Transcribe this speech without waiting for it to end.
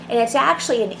And it's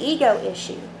actually an ego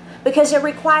issue because it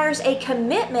requires a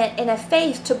commitment and a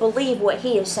faith to believe what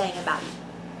he is saying about you.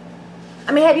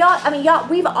 I mean, y'all,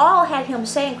 we've all had him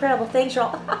say incredible things. You're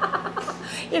all,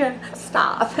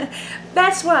 stop.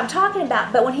 That's what I'm talking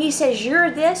about. But when he says,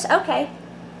 you're this, okay,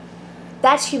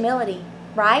 that's humility,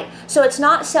 right? So it's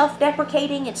not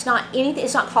self-deprecating. It's not anything.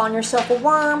 It's not calling yourself a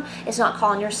worm. It's not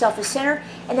calling yourself a sinner.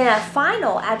 And then a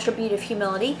final attribute of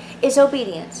humility is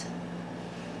obedience.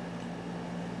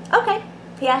 Okay.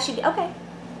 He asked you, okay.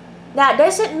 Now, it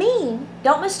doesn't mean,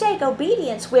 don't mistake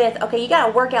obedience with, okay, you got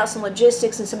to work out some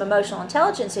logistics and some emotional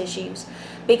intelligence issues.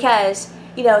 Because,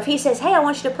 if he says, hey, I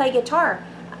want you to play guitar.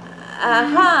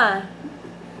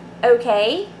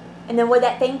 Okay. And then what'd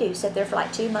that thing do? Sit there for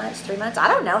like 2 months, 3 months? I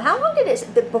don't know. How long did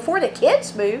it, before the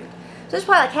kids moved? So it's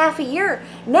probably like half a year.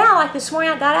 Now, like this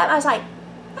morning I got up, I was like,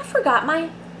 I forgot my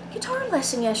guitar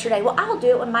lesson yesterday. Well, I'll do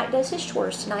it when Mike does his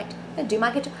chores tonight. And do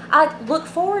my guitar. I look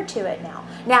forward to it now.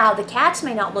 Now, the cats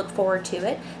may not look forward to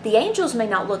it. The angels may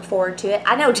not look forward to it.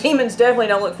 I know demons definitely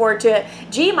don't look forward to it.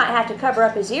 G might have to cover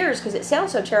up his ears because it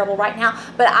sounds so terrible right now.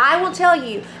 But I will tell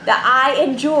you that I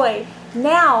enjoy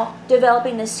now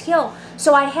developing this skill.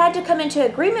 So I had to come into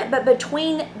agreement, but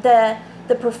between the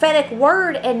prophetic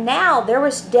word and now, there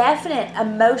was definite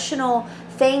emotional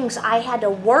things I had to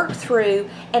work through,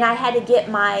 and I had to get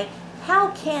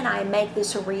how can I make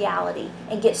this a reality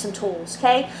and get some tools,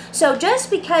 okay? So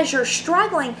just because you're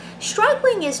struggling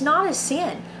is not a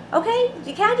sin, okay?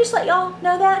 Can I just let y'all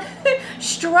know that?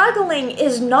 Struggling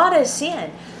is not a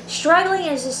sin. Struggling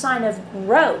is a sign of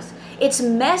growth. It's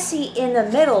messy in the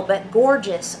middle, but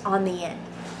gorgeous on the end,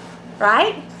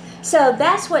 right? So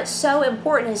that's what's so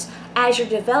important is as you're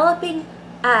developing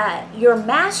your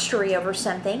mastery over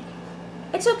something,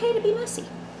 it's okay to be messy.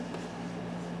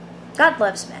 God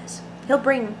loves mess. He'll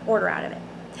bring order out of it.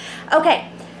 Okay,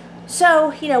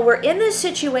 so, we're in this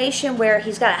situation where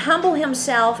he's got to humble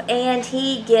himself and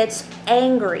he gets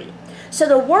angry. So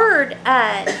the word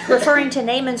referring to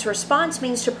Naaman's response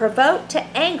means to provoke to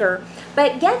anger.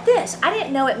 But get this, I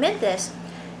didn't know it meant this,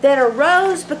 that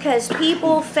arose because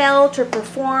people failed to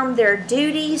perform their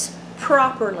duties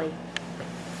properly.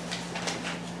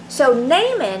 So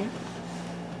Naaman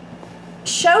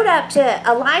showed up to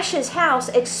Elisha's house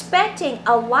expecting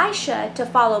Elisha to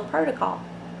follow protocol.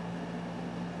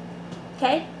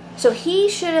 Okay? So he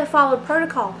should have followed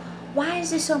protocol. Why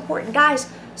is this so important? Guys,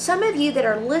 some of you that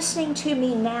are listening to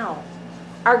me now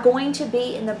are going to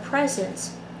be in the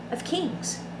presence of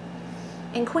kings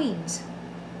and queens,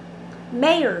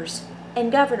 mayors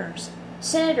and governors,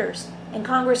 senators and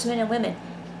congressmen and women.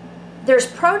 There's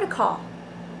protocol.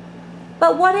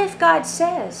 But what if God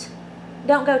says,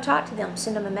 don't go talk to them,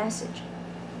 send them a message?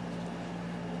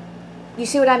 You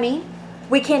see what I mean?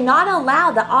 We cannot allow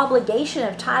the obligation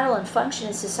of title and function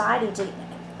in society to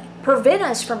prevent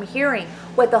us from hearing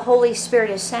what the Holy Spirit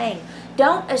is saying.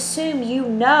 Don't assume you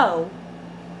know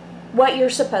what you're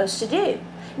supposed to do.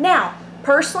 Now,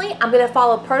 personally, I'm going to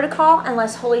follow protocol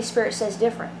unless Holy Spirit says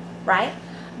different, right?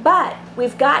 But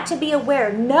we've got to be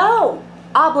aware, no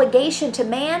obligation to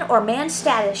man or man's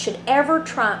status should ever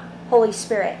trump Holy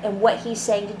Spirit and what He's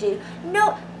saying to do.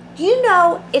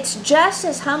 No, it's just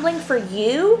as humbling for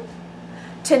you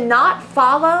to not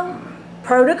follow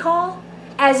protocol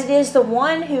as it is the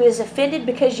one who is offended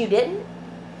because you didn't.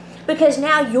 Because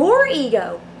now your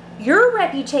ego, your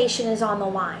reputation is on the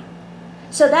line.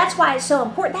 So that's why it's so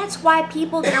important. That's why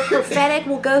people that are prophetic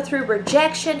will go through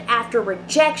rejection after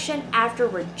rejection after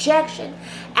rejection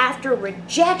after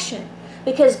rejection.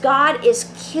 Because God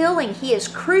is killing, He is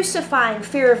crucifying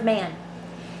fear of man.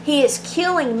 He is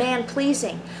killing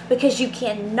man-pleasing. Because you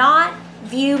cannot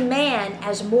view man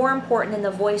as more important than the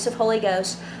voice of Holy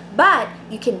Ghost. But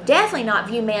you can definitely not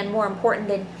view man more important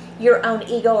than your own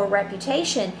ego or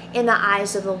reputation in the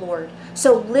eyes of the Lord.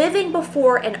 So living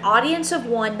before an audience of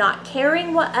one, not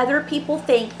caring what other people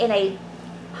think in a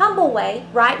humble way,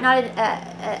 right? Not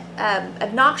an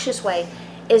obnoxious way,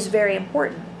 is very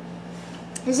important.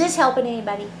 Is this helping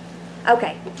anybody?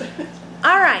 Okay.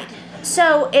 All right.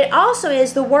 So it also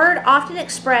is the word often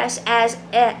expressed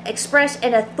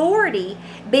an authority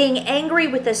being angry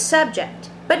with the subject,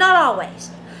 but not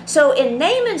always. So in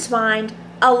Naaman's mind,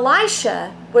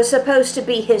 Elisha was supposed to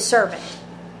be his servant.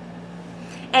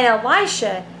 And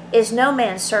Elisha is no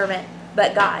man's servant,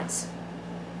 but God's.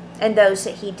 And those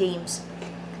that he deems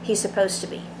he's supposed to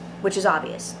be, which is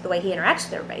obvious, the way he interacts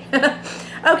with everybody.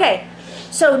 Okay,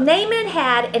 so Naaman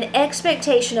had an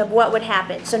expectation of what would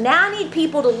happen. So now I need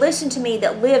people to listen to me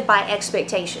that live by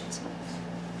expectations.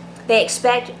 They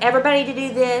expect everybody to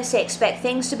do this. They expect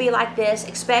things to be like this.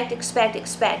 Expect.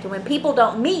 And when people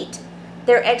don't meet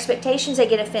their expectations, they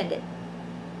get offended.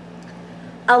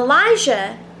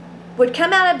 Elijah would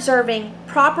come out observing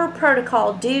proper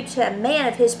protocol due to a man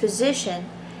of his position.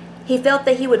 He felt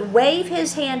that he would wave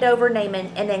his hand over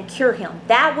Naaman and then cure him.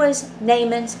 That was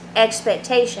Naaman's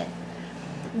expectation.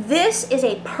 This is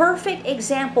a perfect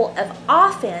example of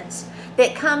offense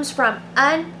that comes from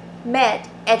unmet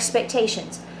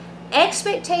expectations.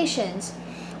 Expectations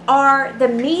are the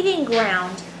meeting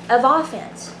ground of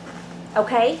offense.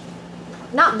 Okay?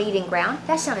 Not meeting ground.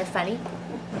 That sounded funny.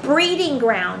 Breeding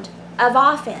ground of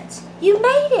offense. You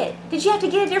made it. Did you have to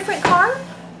get a different car?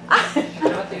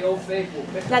 Not the old faithful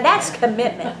pickup. Now that's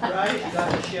commitment. Right?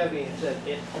 Got the Chevy and said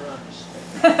it runs.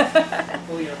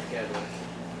 Fully unscheduled.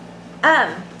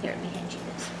 Here, let me hand you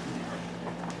this.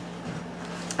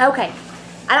 Okay.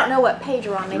 I don't know what page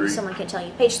you're on. Maybe 3. someone can tell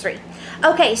you. Page 3.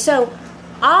 Okay, so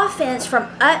offense from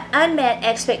unmet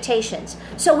expectations.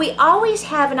 So we always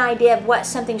have an idea of what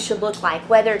something should look like,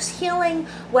 whether it's healing,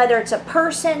 whether it's a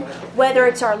person, whether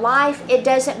it's our life, it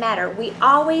doesn't matter. We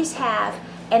always have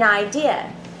an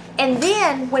idea. And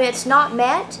then when it's not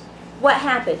met, what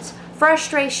happens?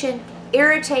 Frustration,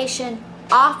 irritation,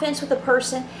 offense with a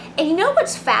person. And you know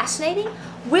what's fascinating?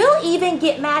 We'll even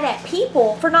get mad at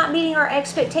people for not meeting our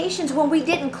expectations when we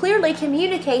didn't clearly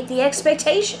communicate the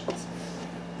expectations.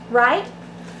 Right?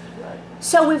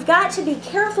 So we've got to be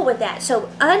careful with that. So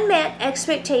unmet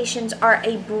expectations are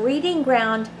a breeding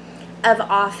ground of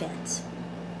offense.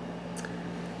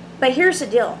 But here's the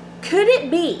deal. Could it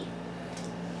be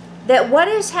that what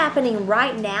is happening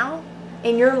right now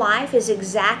in your life is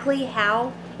exactly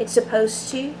how it's supposed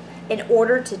to in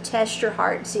order to test your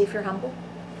heart and see if you're humble?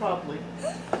 Probably.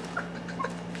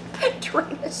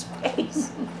 Trina's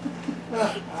face.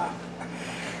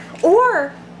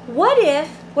 Or what if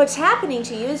what's happening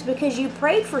to you is because you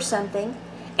prayed for something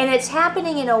and it's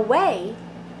happening in a way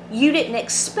you didn't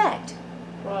expect?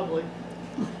 Probably.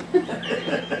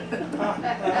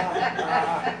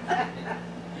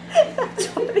 That's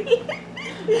funny.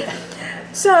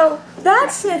 So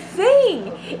that's the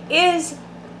thing, is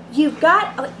you've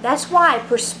got, that's why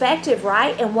perspective,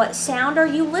 right? And what sound are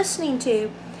you listening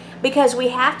to? Because we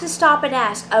have to stop and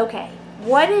ask, okay,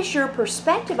 what is your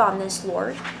perspective on this,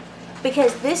 Lord?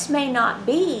 Because this may not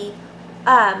be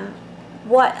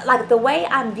what, like the way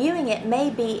I'm viewing it may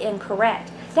be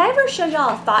incorrect. Did I ever show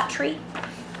y'all a thought tree?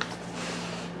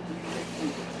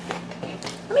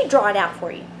 Let me draw it out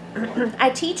for you. I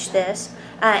teach this.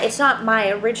 It's not my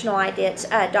original idea. It's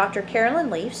Dr. Carolyn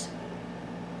Leaf's.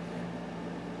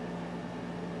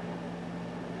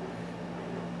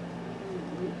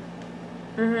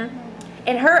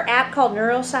 And her app called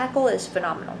Neurocycle is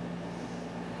phenomenal.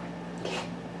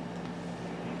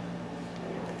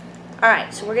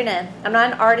 Alright, so I'm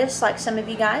not an artist like some of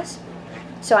you guys,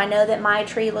 so I know that my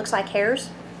tree looks like hairs.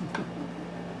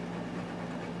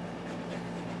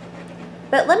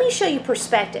 But let me show you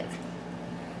perspective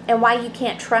and why you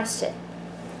can't trust it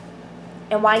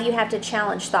and why you have to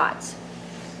challenge thoughts.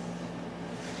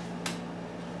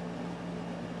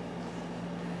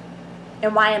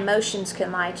 And why emotions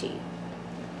can lie to you.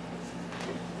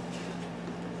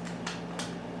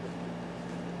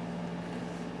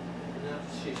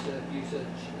 You said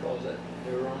she calls that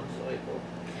Neurocycle.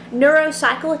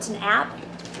 Neurocycle, it's an app,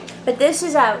 but this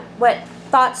is what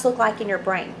thoughts look like in your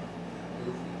brain.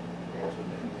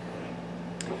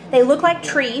 They look like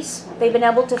trees. They've been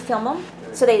able to film them.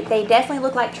 So they definitely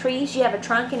look like trees. You have a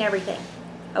trunk and everything.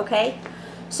 Okay?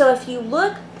 So if you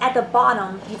look at the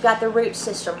bottom, you've got the root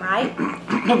system, right?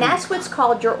 And that's what's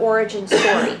called your origin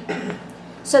story.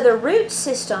 So the root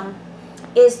system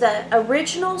is the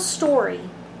original story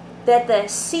that the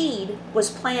seed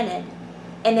was planted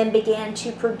and then began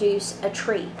to produce a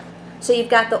tree. So you've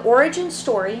got the origin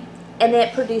story, and then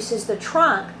it produces the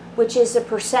trunk, which is the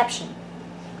perception.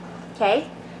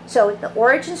 Okay? So the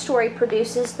origin story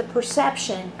produces the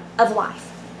perception of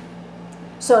life.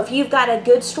 So if you've got a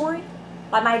good story,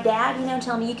 like my dad,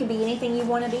 telling me you can be anything you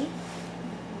want to be,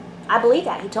 I believe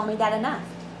that. He told me that enough.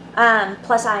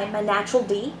 Plus I'm a natural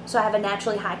D, so I have a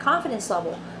naturally high confidence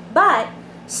level. But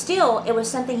still, it was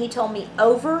something he told me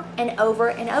over and over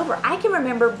and over. I can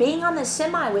remember being on the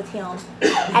semi with him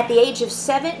at the age of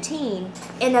 17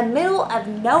 in the middle of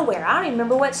nowhere. I don't even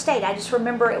remember what state. I just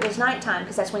remember it was nighttime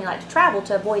because that's when you like to travel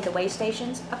to avoid the way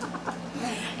stations.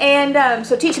 And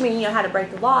so teaching me, how to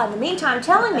break the law. In the meantime,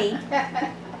 telling me,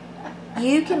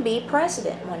 you can be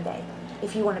president one day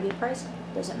if you want to be president.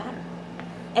 Doesn't matter.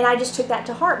 And I just took that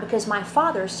to heart because my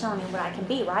father is telling me what I can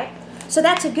be, right? So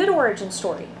that's a good origin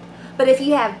story. But if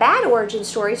you have bad origin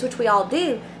stories, which we all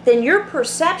do, then your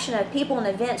perception of people and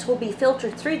events will be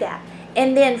filtered through that.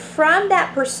 And then from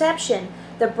that perception,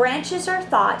 the branches are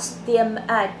thoughts,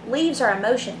 the leaves are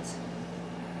emotions.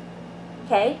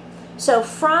 Okay? So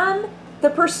from the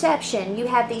perception, you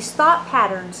have these thought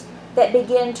patterns that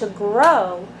begin to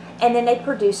grow, and then they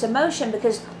produce emotion,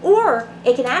 or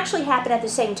it can actually happen at the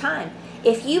same time.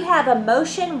 If you have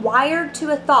emotion wired to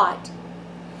a thought,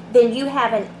 then you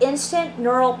have an instant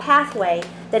neural pathway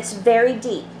that's very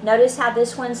deep. Notice how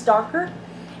this one's darker?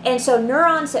 And so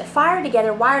neurons that fire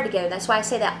together wire together. That's why I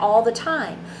say that all the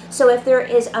time. So if there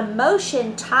is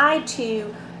emotion tied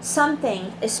to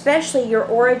something, especially your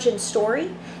origin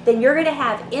story, then you're going to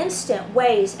have instant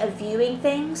ways of viewing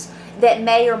things that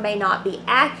may or may not be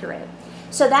accurate.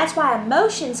 So that's why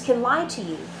emotions can lie to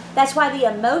you. That's why the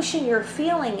emotion you're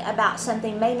feeling about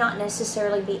something may not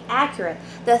necessarily be accurate.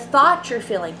 The thought you're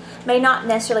feeling may not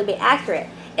necessarily be accurate.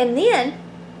 And then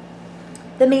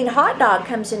the mean hot dog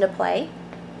comes into play.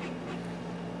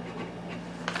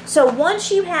 So once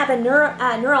you have a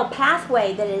neural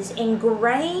pathway that is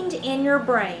ingrained in your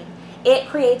brain, it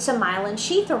creates a myelin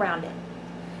sheath around it.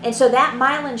 And so that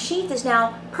myelin sheath is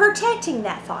now protecting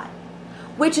that thought,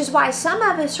 which is why some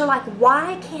of us are like,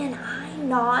 why can I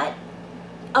not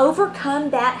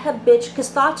overcome that habitual? Because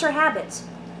thoughts are habits,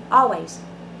 always.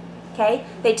 Okay?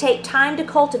 They take time to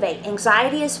cultivate.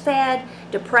 Anxiety is fed,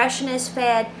 depression is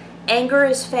fed, anger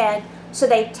is fed. So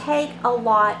they take a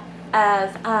lot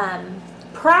of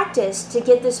practice to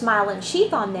get this myelin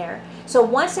sheath on there. So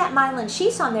once that myelin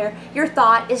sheath's on there, your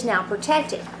thought is now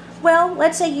protected. Well,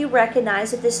 let's say you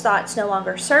recognize that this thought's no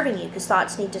longer serving you, because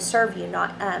thoughts need to serve you,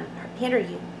 not hinder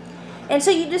you. And so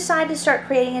you decide to start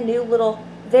creating a new little,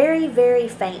 very, very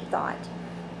faint thought.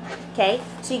 Okay?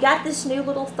 So you got this new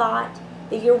little thought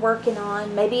that you're working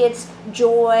on. Maybe it's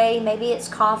joy, maybe it's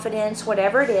confidence,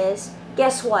 whatever it is.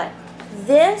 Guess what?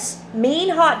 This mean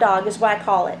hot dog is what I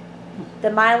call it. The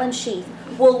myelin sheath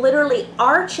will literally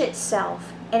arch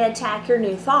itself and attack your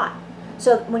new thought.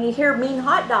 So when you hear mean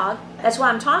hot dog, that's what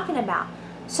I'm talking about.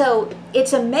 So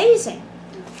it's amazing.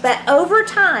 But over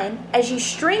time, as you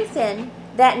strengthen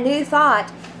that new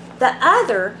thought, the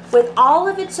other, with all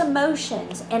of its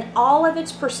emotions and all of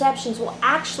its perceptions, will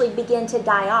actually begin to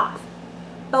die off.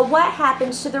 But what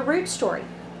happens to the root story?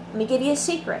 Let me give you a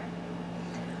secret.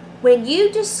 When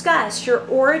you discuss your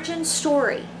origin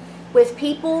story with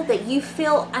people that you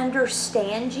feel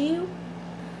understand you,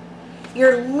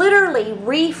 you're literally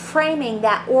reframing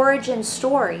that origin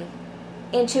story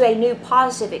into a new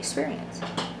positive experience.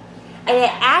 And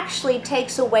it actually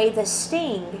takes away the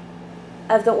sting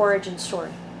of the origin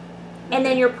story. And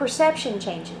then your perception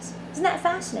changes. Isn't that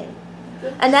fascinating?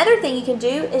 Another thing you can do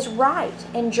is write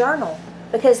and journal,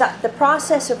 because the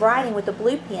process of writing with the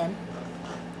blue pen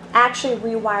actually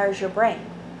rewires your brain.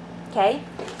 Okay?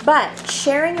 But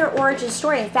sharing your origin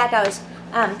story, in fact, I was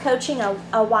coaching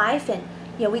a wife, and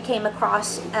we came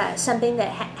across something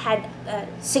that had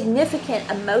significant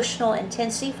emotional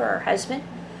intensity for her husband.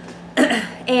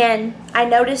 And I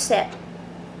noticed that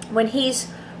when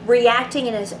he's reacting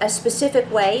in a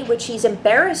specific way, which he's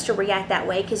embarrassed to react that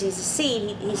way because he's a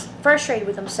seed, he's frustrated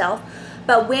with himself.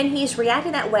 But when he's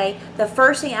reacting that way, the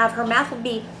first thing out of her mouth would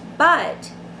be,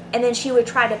 but, and then she would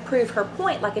try to prove her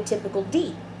point like a typical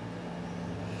D.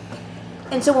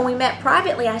 And so when we met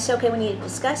privately, I said, okay, we need to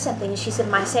discuss something. And she said,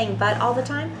 am I saying but all the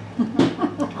time?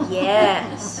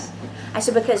 Yes. I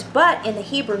said, because but in the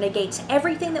Hebrew negates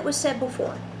everything that was said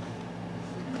before.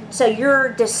 So you're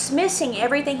dismissing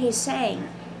everything he's saying.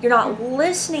 You're not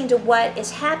listening to what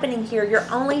is happening here. You're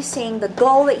only seeing the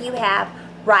goal that you have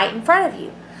right in front of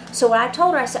you. So what I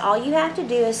told her, I said, all you have to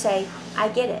do is say, I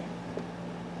get it.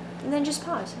 And then just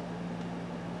pause.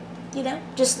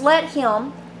 Just let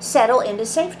him settle into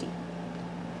safety.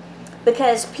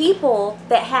 Because people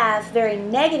that have very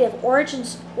negative origin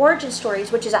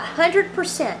stories, which is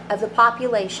 100% of the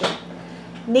population,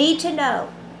 need to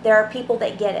know there are people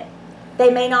that get it.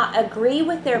 They may not agree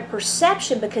with their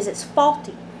perception because it's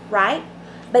faulty, right?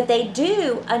 But they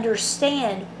do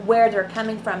understand where they're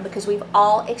coming from, because we've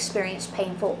all experienced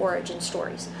painful origin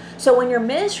stories. So when you're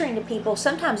ministering to people,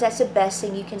 sometimes that's the best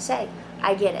thing you can say.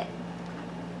 I get it.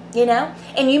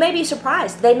 And you may be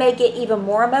surprised. They may get even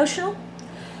more emotional.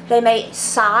 They may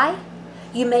sigh.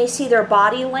 You may see their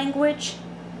body language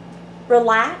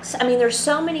relax. I mean, there's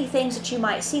so many things that you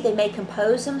might see. They may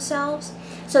compose themselves.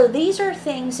 So these are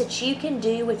things that you can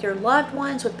do with your loved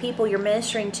ones, with people you're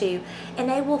ministering to, and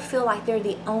they will feel like they're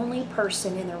the only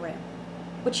person in the room.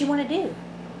 What you want to do?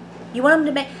 You want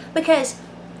them to because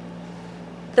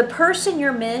the person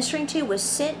you're ministering to was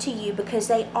sent to you because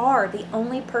they are the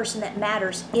only person that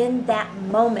matters in that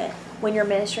moment when you're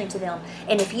ministering to them.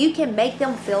 And if you can make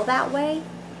them feel that way,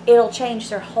 it'll change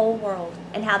their whole world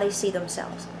and how they see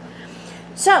themselves.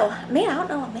 So, I don't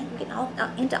know, we're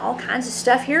getting into all kinds of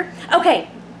stuff here. Okay,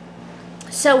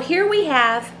 So here we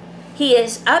have, he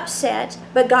is upset,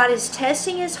 but God is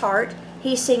testing his heart.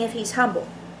 He's seeing if he's humble.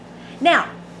 Now,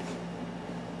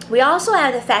 we also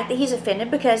have the fact that he's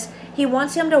offended because he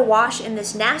wants him to wash in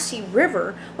this nasty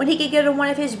river when he could go to one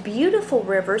of his beautiful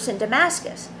rivers in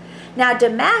Damascus. Now,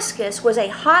 Damascus was a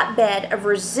hotbed of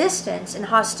resistance and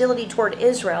hostility toward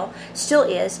Israel, still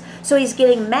is, so he's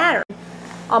getting madder.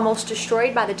 Almost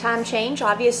destroyed by the time change,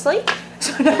 obviously.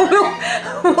 So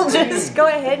now we'll just go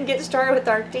ahead and get started with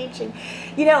our teaching.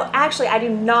 You know, actually, I do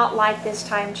not like this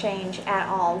time change at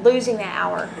all, losing that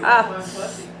hour. I'm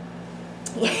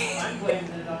blaming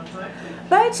it on time.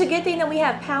 But it's a good thing that we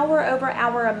have power over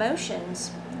our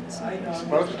emotions. I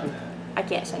know. I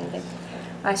can't say anything.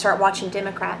 When I start watching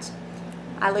Democrats,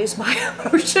 I lose my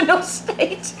emotional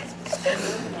state.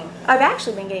 I've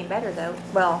actually been getting better, though.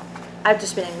 Well, I've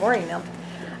just been ignoring them.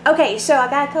 Okay, so I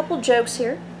got a couple jokes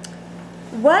here.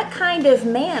 What kind of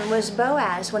man was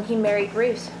Boaz when he married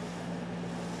Ruth?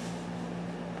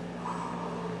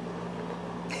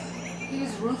 He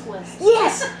was ruthless.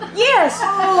 Yes! Yes!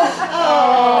 Oh,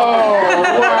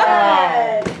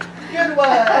 wow. Good I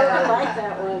one. like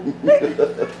that one.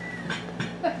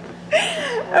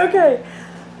 Okay.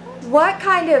 What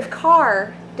kind of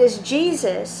car does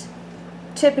Jesus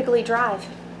typically drive?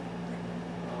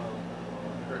 I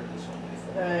heard this one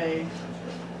before. Hey.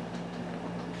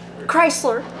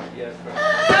 Chrysler. Yeah,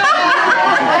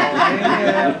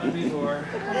 before.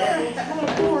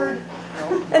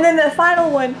 And then the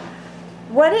final one.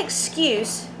 What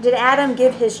excuse did Adam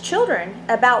give his children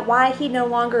about why he no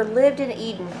longer lived in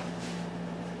Eden?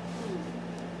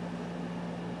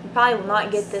 You probably will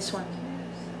not get this one.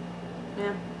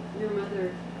 Yeah. Your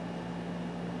mother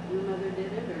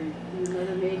did it, or your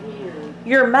mother made me, or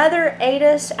Your mother ate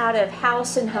us out of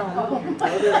house and home.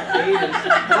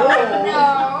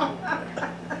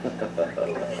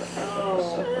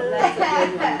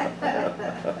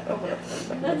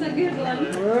 that's a good one.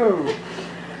 Whoa.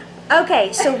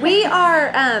 Okay, so we are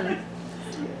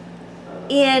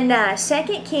in 2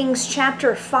 Kings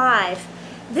chapter 5.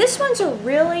 This one's a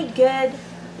really good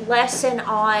lesson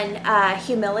on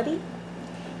humility.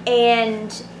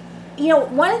 And, you know,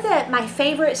 one of my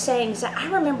favorite sayings that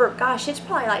I remember, gosh, it's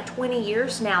probably like 20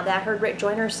 years now that I heard Rick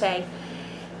Joyner say,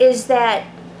 is that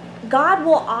God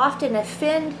will often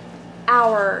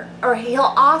he'll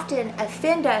often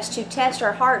offend us to test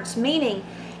our hearts, meaning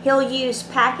he'll use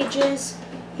packages,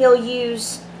 he'll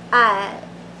use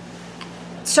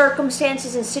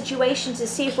circumstances and situations to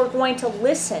see if we're going to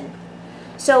listen.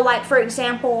 So, like, for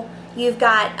example, you've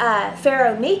got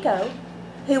Pharaoh Necho,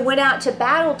 who went out to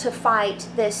battle to fight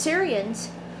the Assyrians,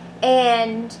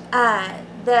 and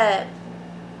then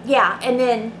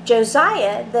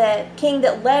Josiah, the king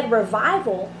that led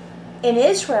revival in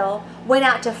Israel, went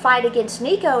out to fight against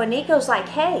Necho, and Necho's like,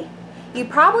 hey, you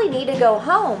probably need to go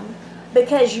home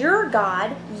because your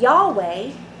God,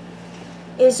 Yahweh,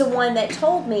 is the one that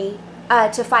told me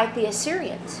to fight the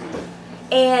Assyrians.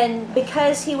 And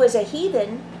because he was a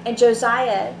heathen, and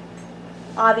Josiah,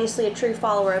 obviously a true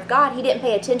follower of God, he didn't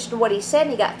pay attention to what he said,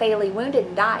 and he got fatally wounded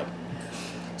and died.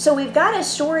 So we've got a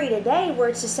story today where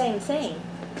it's the same thing,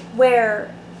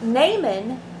 where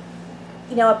Naaman,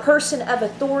 you know, a person of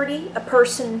authority, a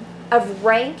person of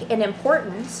rank and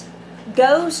importance,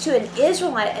 goes to an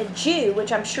Israelite, a Jew,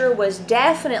 which I'm sure was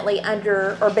definitely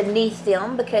under or beneath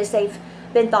them because they've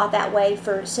been thought that way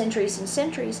for centuries and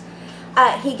centuries.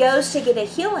 He goes to get a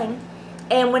healing,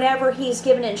 and whenever he's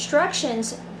given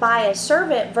instructions by a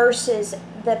servant versus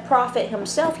the prophet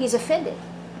himself, he's offended.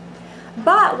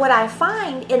 But what I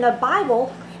find in the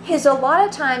Bible is a lot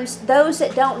of times those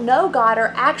that don't know God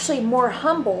are actually more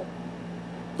humble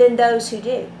than those who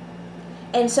do.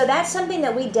 And so that's something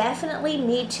that we definitely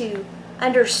need to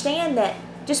understand, that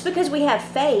just because we have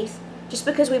faith, just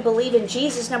because we believe in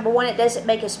Jesus, number one, it doesn't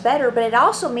make us better, but it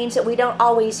also means that we don't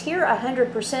always hear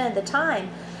 100% of the time.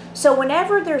 So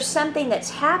whenever there's something that's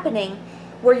happening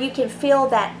where you can feel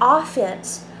that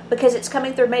offense because it's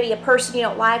coming through maybe a person you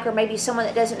don't like or maybe someone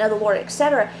that doesn't know the Lord,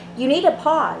 etc., you need to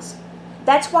pause.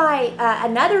 That's why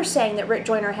another saying that Rick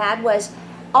Joyner had was,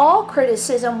 all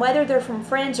criticism, whether they're from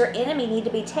friends or enemy, need to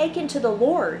be taken to the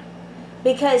Lord,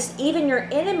 because even your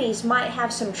enemies might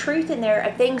have some truth in there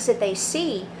of things that they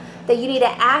see that you need to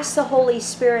ask the Holy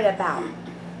Spirit about.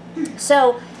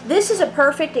 So this is a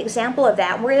perfect example of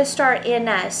that. We're going to start in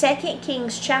 2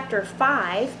 Kings chapter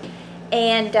 5,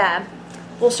 and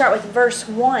we'll start with verse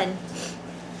 1.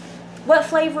 What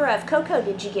flavor of cocoa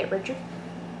did you get, Richard?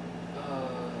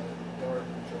 Dark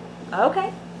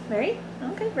chocolate.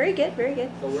 Okay, very good, very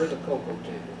good. So we're the cocoa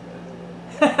table.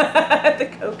 The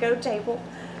cocoa table.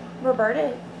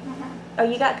 Roberta, oh,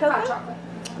 you got Hot cocoa? chocolate.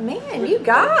 Man, you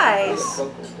guys.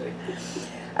 Vocal thing.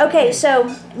 Okay,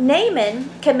 so Naaman,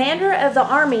 commander of the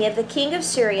army of the king of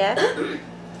Syria,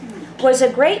 was a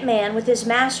great man with his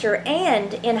master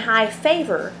and in high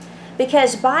favor,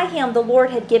 because by him the Lord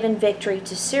had given victory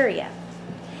to Syria.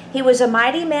 He was a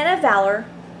mighty man of valor,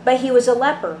 but he was a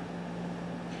leper.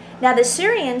 Now the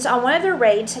Syrians, on one of their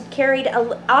raids, had carried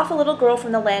off a little girl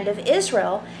from the land of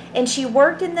Israel, and she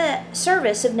worked in the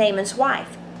service of Naaman's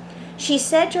wife. She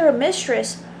said to her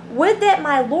mistress, "Would that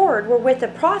my Lord were with the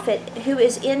prophet who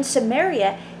is in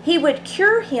Samaria, he would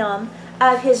cure him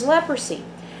of his leprosy."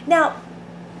 Now,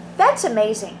 that's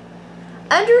amazing.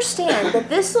 Understand that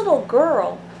this little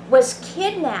girl was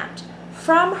kidnapped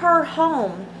from her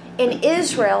home in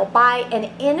Israel by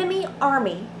an enemy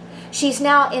army. She's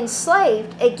now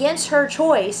enslaved against her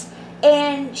choice,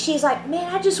 and she's like,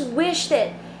 "Man, I just wish that,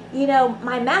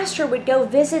 my master would go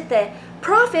visit the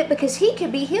prophet because he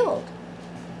could be healed."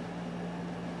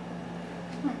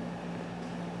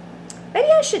 Maybe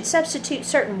I should substitute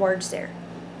certain words there.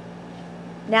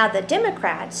 Now the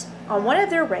Democrats, on one of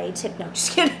their raids, no,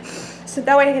 just kidding. So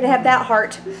that way I could have that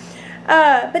heart.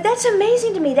 But that's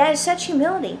amazing to me. That is such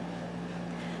humility.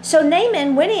 So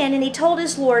Naaman went in and he told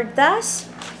his Lord, "Thus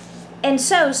and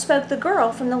so spoke the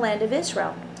girl from the land of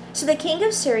Israel." So the king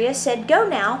of Syria said, "Go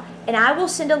now, and I will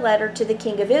send a letter to the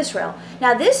king of Israel."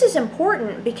 Now this is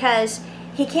important because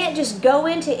he can't just go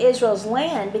into Israel's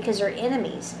land because they're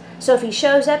enemies. So if he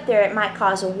shows up there, it might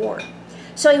cause a war.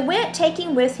 So he went,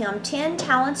 taking with him 10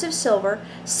 talents of silver,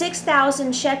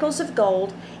 6,000 shekels of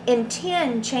gold, and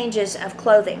 10 changes of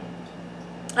clothing.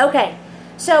 Okay,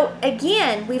 so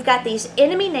again, we've got these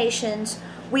enemy nations.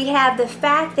 We have the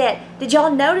fact that, did y'all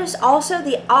notice also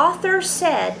the author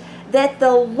said that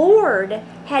the Lord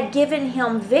had given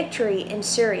him victory in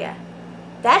Syria?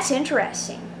 That's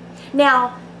interesting.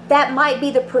 Now, that might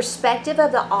be the perspective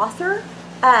of the author,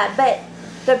 but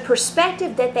the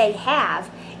perspective that they have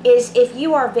is if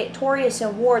you are victorious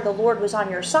in war, the Lord was on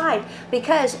your side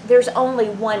because there's only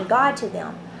one God to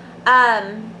them.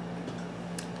 I'm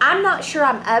not sure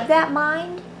I'm of that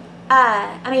mind.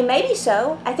 Maybe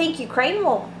so. I think Ukraine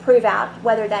will prove out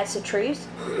whether that's the truth,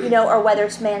 or whether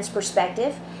it's man's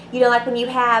perspective. Like when you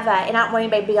have, and I don't want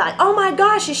anybody to be like, "Oh my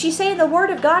gosh, is she saying the word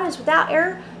of God is without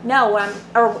error?" No,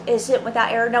 or is it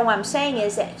without error? No, what I'm saying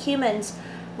is that humans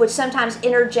would sometimes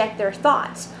interject their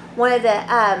thoughts. One of the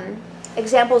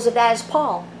examples of that is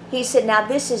Paul. He said, "Now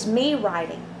this is me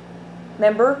writing."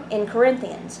 Remember in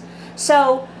Corinthians.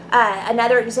 So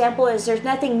another example is there's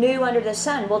nothing new under the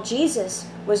sun. Well, Jesus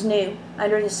was new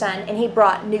under the sun, and he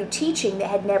brought new teaching that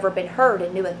had never been heard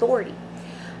and new authority.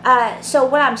 So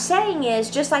what I'm saying is,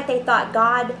 just like they thought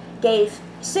God gave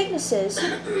sicknesses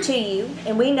to you,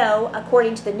 and we know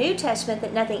according to the New Testament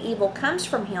that nothing evil comes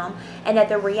from him, and that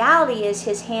the reality is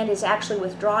his hand is actually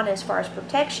withdrawn as far as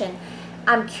protection.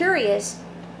 I'm curious,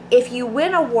 if you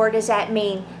win a war, does that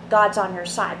mean God's on your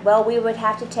side? Well, we would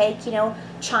have to take,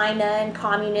 China and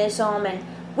communism, and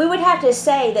we would have to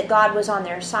say that God was on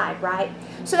their side, right?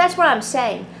 So that's what I'm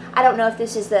saying. I don't know if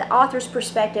this is the author's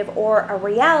perspective or a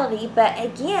reality, but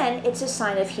again, it's a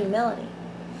sign of humility.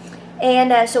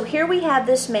 And so here we have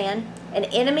this man, an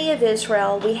enemy of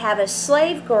Israel. We have a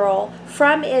slave girl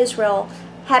from Israel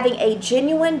having a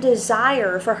genuine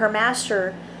desire for her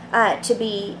master to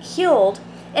be healed.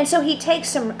 And so he takes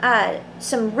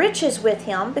some riches with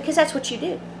him, because that's what you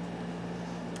do.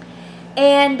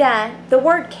 And the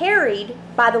word carried,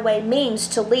 by the way, means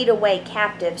to lead away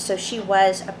captive. So she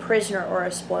was a prisoner or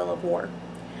a spoil of war.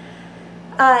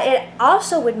 It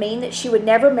also would mean that she would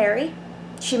never marry.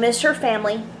 She missed her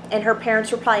family, and her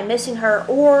parents were probably missing her,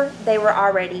 or they were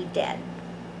already dead.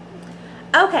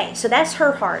 Okay, so that's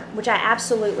her heart, which I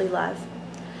absolutely love.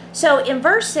 So in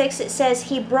verse 6 it says,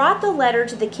 "He brought the letter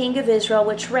to the king of Israel,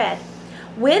 which read,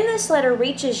 'When this letter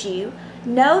reaches you,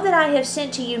 know that I have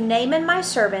sent to you Naaman my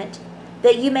servant,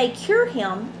 that you may cure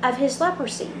him of his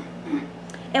leprosy.'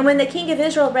 And when the king of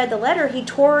Israel read the letter, he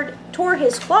tore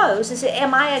his clothes and said,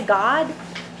 'Am I a god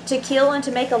to kill and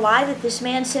to make alive that this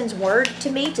man sends word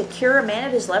to me to cure a man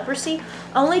of his leprosy?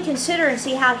 Only consider and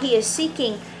see how he is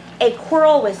seeking a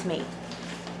quarrel with me.'"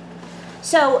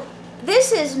 So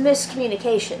this is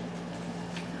miscommunication.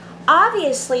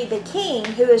 Obviously, the king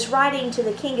who is writing to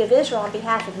the king of Israel on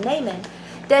behalf of Naaman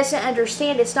doesn't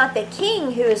understand it's not the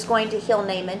king who is going to heal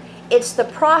Naaman, it's the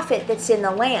prophet that's in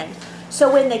the land.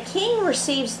 So when the king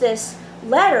receives this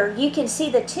letter, you can see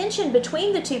the tension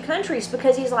between the two countries,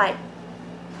 because he's like,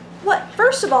 "What?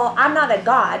 First of all, I'm not a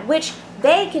god," which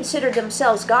they considered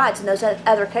themselves gods in those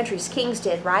other countries. Kings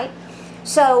did, right?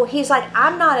 So he's like,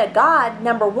 "I'm not a god,"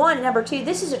 number one. Number two,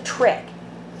 this is a trick.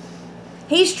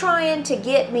 He's trying to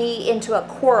get me into a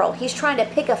quarrel. He's trying to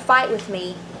pick a fight with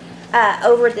me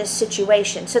over this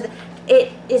situation. So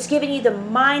it is giving you the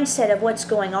mindset of what's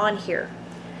going on here.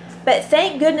 But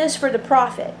thank goodness for the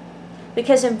prophet,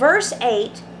 because in verse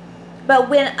 8, but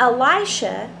when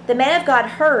Elisha, the man of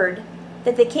God, heard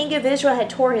that the king of Israel had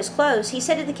torn his clothes, he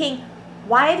said to the king,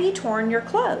 why have you torn your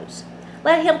clothes?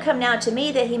 Let him come now to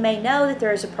me, that he may know that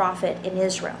there is a prophet in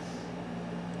Israel.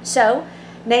 So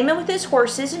Naaman with his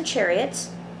horses and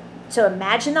chariots, so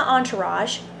imagine the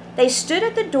entourage, they stood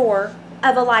at the door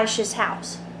of Elisha's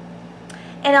house.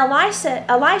 And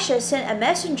Elisha sent a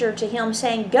messenger to him,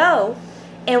 saying, go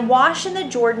and wash in the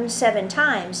Jordan 7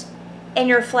 times, and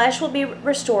your flesh will be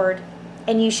restored,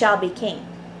 and you shall be king.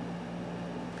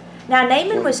 Now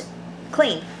Naaman was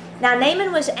clean. Now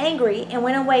Naaman was angry and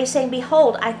went away, saying,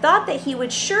 behold, I thought that he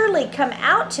would surely come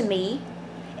out to me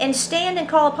and stand and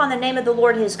call upon the name of the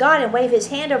Lord his God and wave his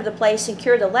hand over the place and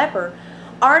cure the leper.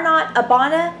 Are not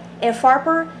Abana and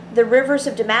Pharpar, the rivers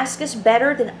of Damascus,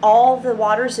 better than all the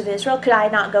waters of Israel? Could I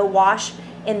not go wash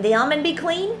in them and be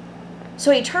clean? So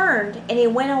he turned and he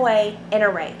went away in a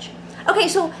rage. Okay,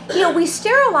 so, we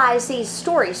sterilize these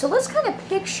stories. So let's kind of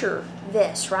picture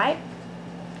this, right?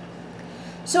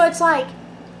 So it's like,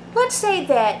 let's say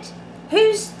that,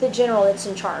 who's the general that's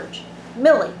in charge?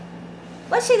 Millie.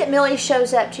 Let's say that Millie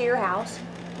shows up to your house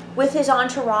with his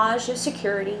entourage of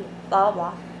security, blah,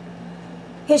 blah.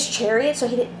 His chariot, so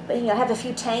he have a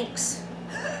few tanks.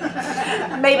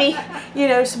 Maybe,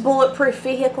 some bulletproof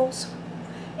vehicles.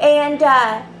 And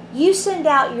you send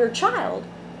out your child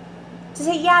to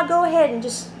say, yeah, go ahead and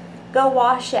just go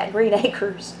wash at Green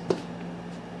Acres.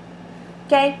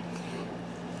 Okay?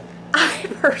 I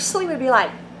personally would be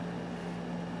like,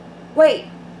 wait,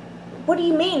 what do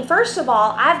you mean? First of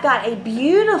all, I've got a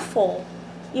beautiful,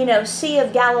 Sea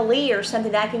of Galilee or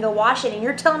something that I can go wash in, and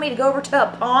you're telling me to go over to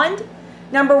a pond?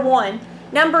 Number one.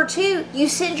 Number two, you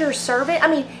send your servant. I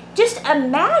mean, just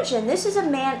imagine, this is a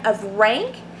man of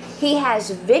rank. He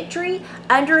has victory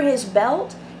under his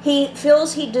belt. He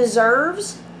feels he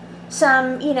deserves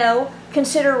some,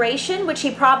 consideration, which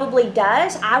he probably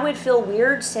does. I would feel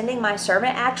weird sending my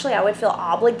servant. Actually, I would feel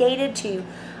obligated to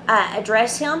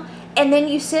address him. And then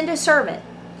you send a servant.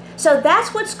 So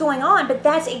that's what's going on, but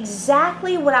that's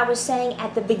exactly what I was saying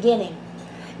at the beginning.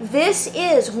 This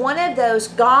is one of those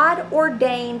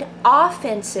God-ordained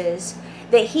offenses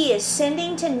that he is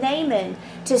sending to Naaman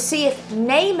to see if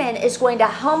Naaman is going to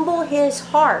humble his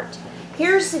heart.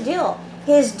 Here's the deal.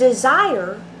 His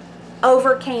desire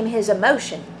overcame his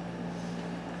emotion.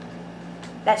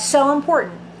 That's so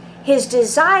important. His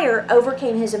desire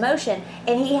overcame his emotion,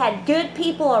 and he had good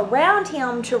people around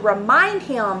him to remind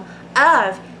him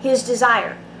of his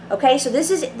desire. Okay, so this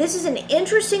is an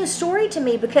interesting story to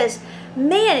me because,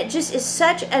 man, it just is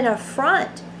such an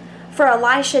affront for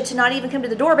Elisha to not even come to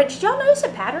the door. But did y'all notice a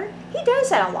pattern? He does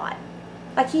that a lot.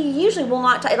 Like, he usually will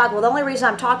not talk. Like, well, the only reason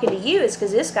I'm talking to you is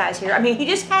because this guy's here. I mean, he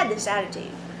just had this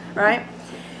attitude, right?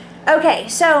 Okay,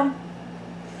 so,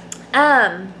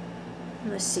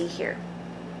 let's see here.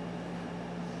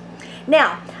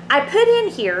 Now, I put in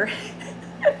here,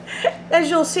 as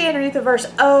you'll see underneath the verse,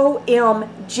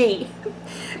 OMG.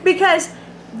 Because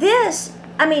this,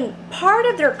 part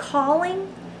of their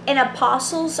calling in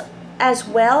apostles as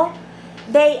well,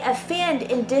 they offend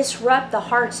and disrupt the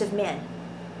hearts of men.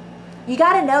 You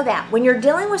got to know that. When you're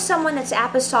dealing with someone that's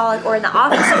apostolic or in the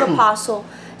office of apostle,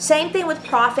 same thing with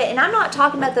prophet. And I'm not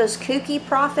talking about those kooky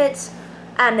prophets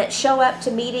that show up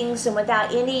to meetings and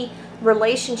without any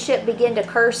relationship begin to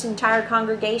curse entire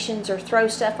congregations or throw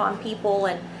stuff on people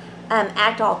and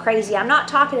act all crazy. I'm not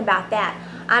talking about that.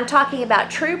 I'm talking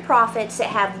about true prophets that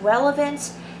have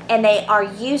relevance and they are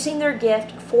using their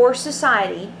gift for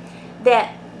society,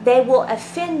 that they will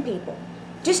offend people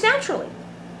just naturally.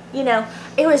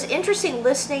 It was interesting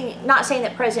listening, not saying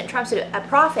that President Trump's a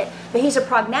prophet, but he's a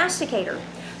prognosticator.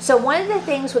 So one of the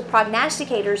things with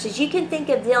prognosticators is you can think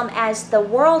of them as the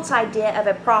world's idea of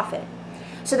a prophet.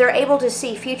 So they're able to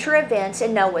see future events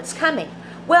and know what's coming.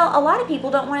 Well, a lot of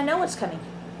people don't want to know what's coming.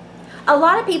 A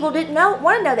lot of people didn't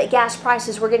want to know that gas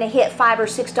prices were going to hit $5 or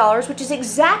 $6, which is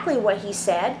exactly what he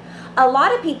said. A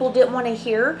lot of people didn't want to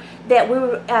hear that we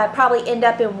would probably end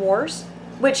up in wars,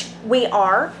 which we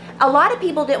are. A lot of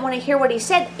people didn't want to hear what he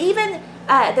said. Even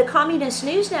the Communist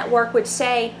News Network would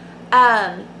say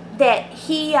that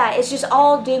he is just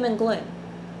all doom and gloom.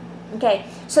 Okay,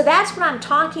 so that's what I'm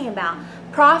talking about.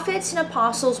 Prophets and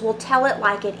apostles will tell it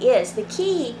like it is. The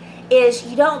key is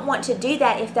you don't want to do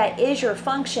that if that is your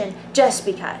function just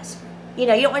because. You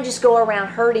know, you don't want to just go around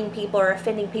hurting people or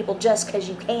offending people just because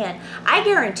you can. I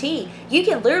guarantee you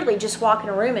can literally just walk in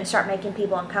a room and start making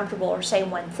people uncomfortable or say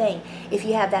one thing if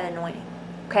you have that anointing.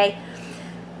 Okay?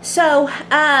 So,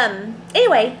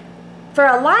 anyway, for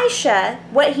Elisha,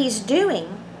 what he's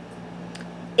doing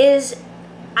is,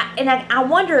 I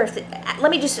wonder if, let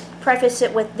me just preface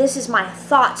it with, this is my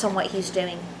thoughts on what he's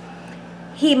doing.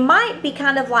 He might be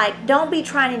kind of like, don't be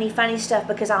trying any funny stuff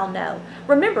because I'll know.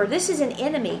 Remember, this is an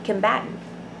enemy combatant.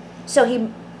 So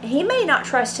he may not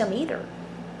trust him either.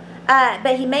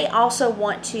 But he may also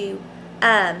want to,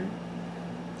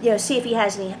 see if he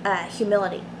has any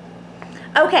humility.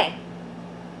 Okay,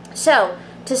 so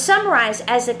to summarize,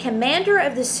 as the commander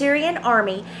of the Syrian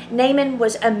army, Naaman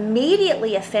was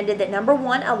immediately offended that, number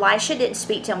one, Elisha didn't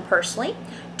speak to him personally.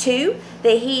 2,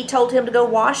 that he told him to go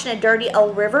wash in a dirty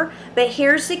old river. But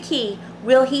here's the key.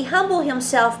 Will he humble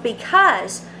himself?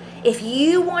 Because if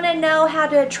you want to know how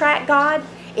to attract God,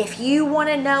 if you want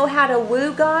to know how to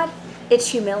woo God, it's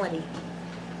humility.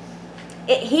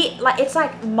 It's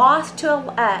like moth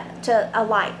to a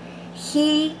light.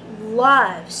 He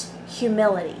loves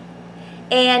humility.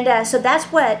 And so that's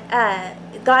what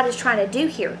God is trying to do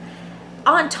here.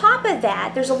 On top of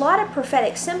that, there's a lot of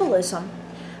prophetic symbolism.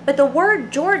 But the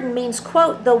word Jordan means,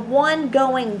 quote, the one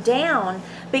going down,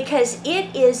 because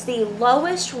it is the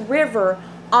lowest river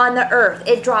on the earth.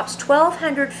 It drops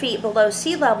 1,200 feet below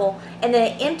sea level, and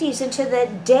then it empties into the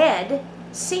Dead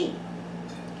Sea.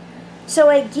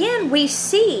 So again, we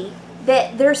see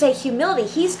that there's a humility.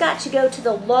 He's got to go to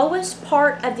the lowest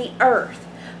part of the earth.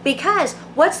 Because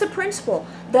what's the principle?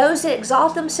 Those that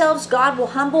exalt themselves, God will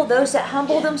humble. Those that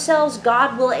humble themselves,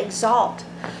 God will exalt.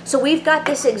 So we've got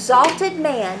this exalted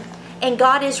man, and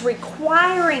God is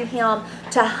requiring him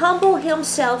to humble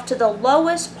himself to the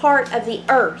lowest part of the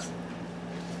earth.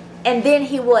 And then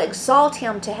he will exalt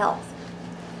him to health.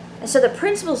 And so the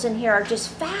principles in here are just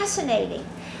fascinating.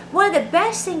 One of the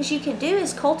best things you can do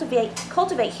is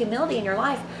cultivate humility in your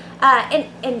life.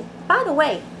 And by the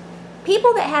way,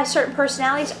 people that have certain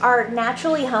personalities are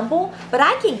naturally humble, but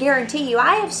I can guarantee you,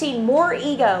 I have seen more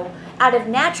ego out of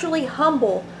naturally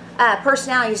humble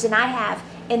personalities than I have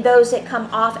in those that come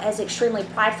off as extremely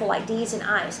prideful, like D's and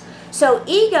I's. So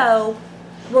ego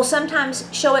will sometimes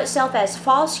show itself as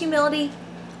false humility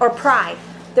or pride.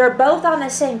 They're both on the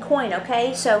same coin,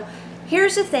 okay? So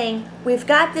here's the thing. We've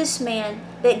got this man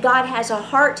that God has a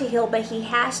heart to heal, but he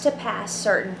has to pass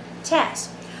certain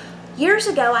tests. Years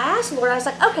ago, I asked the Lord, I was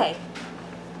like, okay,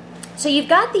 so you've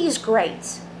got these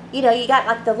greats. You know, you got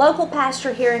like the local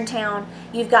pastor here in town.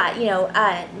 You've got,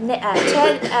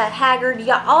 Ted Haggard. You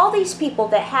got all these people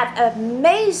that have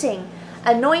amazing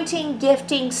anointing,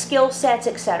 gifting, skill sets,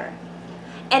 etc.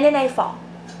 And then they fall.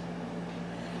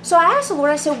 So I asked the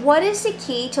Lord, I said, what is the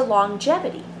key to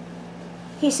longevity?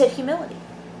 He said, humility.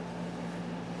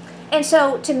 And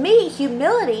so to me,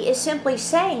 humility is simply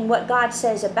saying what God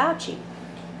says about you.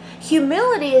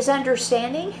 Humility is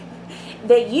understanding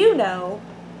that you know,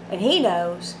 and he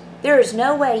knows, there is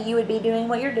no way you would be doing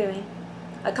what you're doing,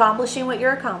 accomplishing what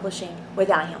you're accomplishing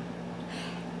without him.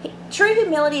 True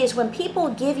humility is when people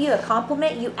give you a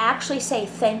compliment, you actually say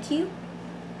thank you.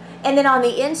 And then on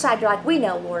the inside, you're like, we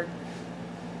know, Lord.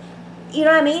 You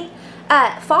know what I mean?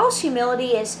 False humility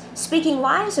is speaking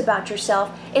lies about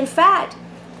yourself. In fact,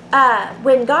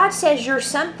 when God says you're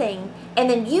something, and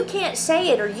then you can't say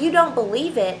it or you don't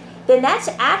believe it, then that's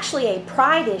actually a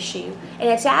pride issue, and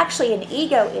it's actually an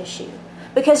ego issue.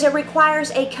 Because it requires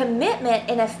a commitment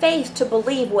and a faith to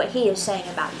believe what he is saying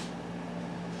about you.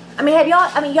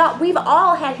 Y'all, we've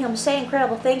all had him say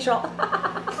incredible things. You're all,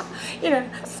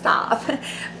 stop.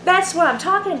 That's what I'm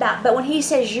talking about. But when he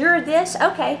says, you're this,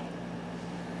 okay,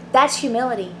 that's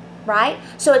humility, right?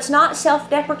 So it's not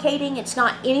self-deprecating. It's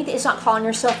not anything. It's not calling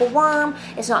yourself a worm.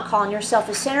 It's not calling yourself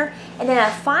a sinner. And then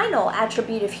a final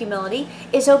attribute of humility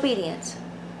is obedience.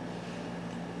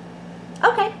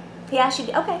 Okay. He asked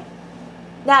you, okay.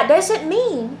 Now, it doesn't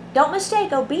mean, don't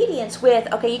mistake obedience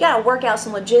with, okay, you got to work out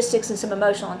some logistics and some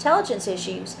emotional intelligence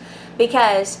issues.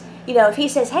 Because, if he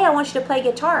says, hey, I want you to play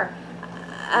guitar.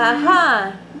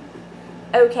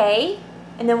 Okay.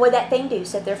 And then what'd that thing do?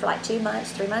 Sit there for like 2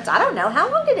 months, 3 months? I don't know.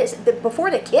 How long did it, before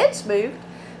the kids moved?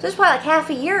 So it's probably like half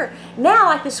a year. Now,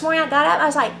 like this morning I got up, I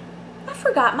was like, I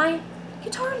forgot my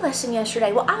guitar lesson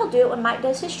yesterday. Well, I'll do it when Mike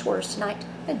does his chores tonight.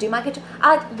 And do my guitar.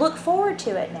 I look forward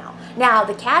to it now. Now,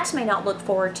 the cats may not look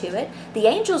forward to it. The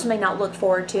angels may not look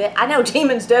forward to it. I know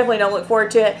demons definitely don't look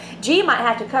forward to it. G might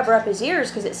have to cover up his ears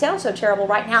because it sounds so terrible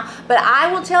right now. But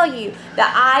I will tell you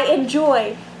that I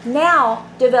enjoy now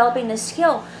developing this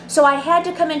skill. So I had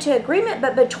to come into agreement,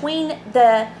 but between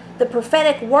the the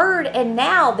prophetic word, and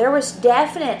now there was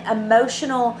definite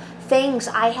emotional things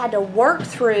I had to work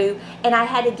through, and I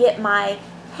had to get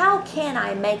how can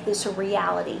I make this a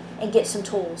reality and get some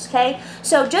tools, okay?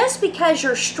 So just because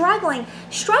you're struggling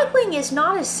is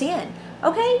not a sin,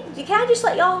 okay? Can I just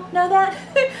let y'all know that?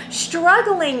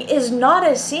 Struggling is not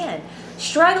a sin.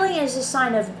 Struggling is a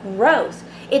sign of growth.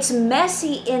 It's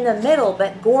messy in the middle,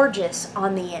 but gorgeous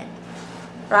on the end,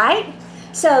 right?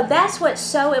 So that's what's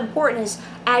so important is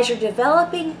as you're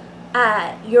developing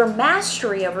your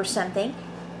mastery over something,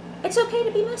 it's okay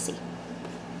to be messy.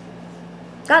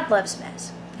 God loves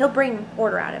mess. He'll bring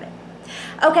order out of it.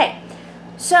 Okay,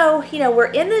 so, we're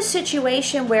in this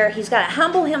situation where he's got to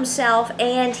humble himself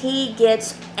and he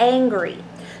gets angry.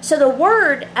 So the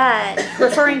word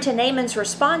referring to Naaman's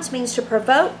response means to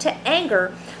provoke to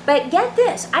anger. But get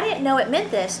this, I didn't know it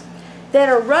meant this, that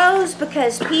arose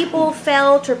because people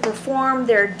failed to perform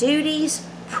their duties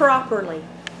properly.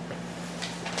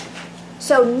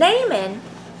 So Naaman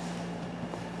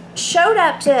showed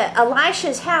up to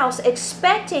Elisha's house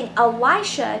expecting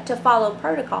Elisha to follow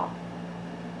protocol.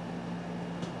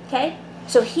 Okay?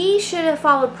 So he should have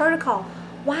followed protocol.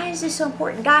 Why is this so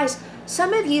important? Guys,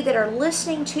 some of you that are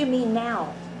listening to me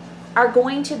now are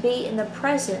going to be in the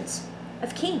presence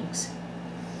of kings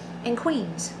and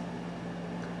queens,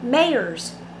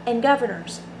 mayors and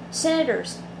governors,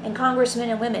 senators and congressmen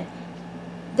and women.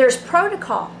 There's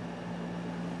protocol.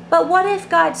 But what if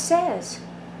God says,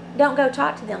 don't go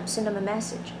talk to them, send them a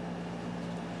message?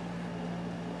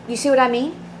 You see what I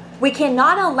mean? We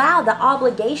cannot allow the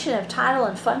obligation of title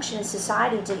and function in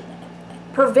society to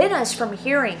prevent us from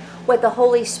hearing what the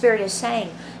Holy Spirit is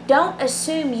saying. Don't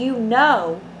assume you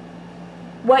know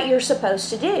what you're supposed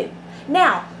to do.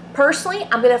 Now, personally,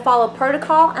 I'm going to follow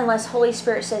protocol unless Holy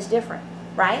Spirit says different,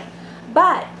 right?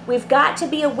 But we've got to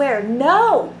be aware,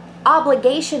 no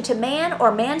obligation to man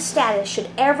or man's status should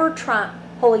ever trump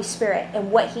Holy Spirit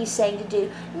and what He's saying to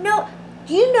do. No,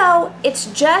 you know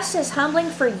it's just as humbling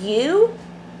for you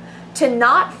to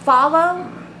not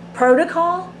follow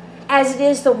protocol as it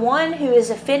is the one who is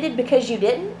offended because you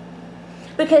didn't.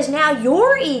 Because now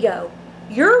your ego,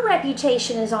 your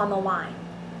reputation is on the line.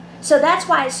 So that's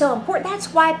why it's so important.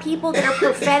 That's why people that are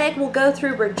prophetic will go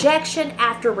through rejection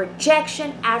after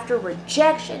rejection after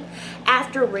rejection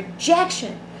after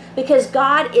rejection. Because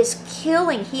God is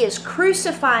killing, He is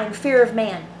crucifying fear of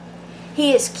man.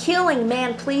 He is killing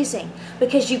man-pleasing.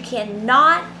 Because you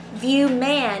cannot view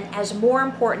man as more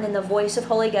important than the voice of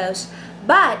Holy Ghost.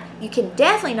 But you can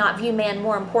definitely not view man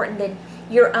more important than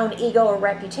your own ego or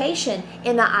reputation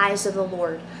in the eyes of the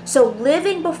Lord. So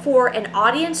living before an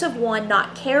audience of one,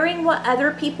 not caring what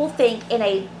other people think in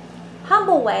a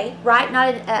humble way, right?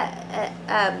 Not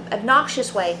an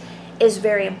obnoxious way, is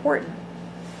very important.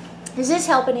 Is this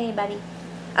helping anybody?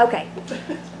 Okay.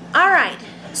 All right.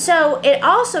 So it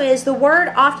also is the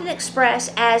word often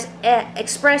expressed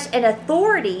an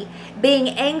authority being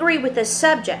angry with the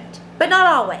subject, but not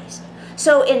always.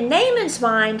 So in Naaman's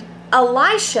mind,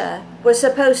 Elisha was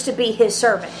supposed to be his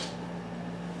servant.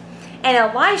 And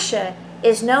Elisha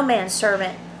is no man's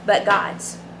servant, but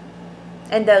God's.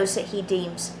 And those that he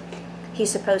deems he's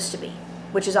supposed to be,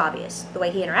 which is obvious, the way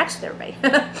he interacts with everybody.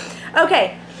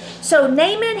 Okay, so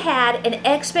Naaman had an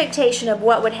expectation of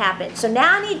what would happen. So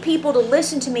now I need people to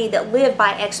listen to me that live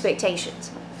by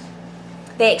expectations.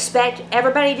 They expect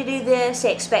everybody to do this.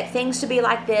 They expect things to be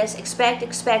like this. Expect.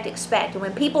 And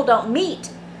when people don't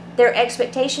meet their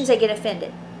expectations, they get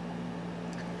offended.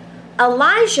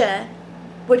 Elijah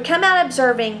would come out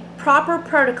observing proper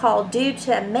protocol due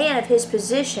to a man of his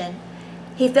position.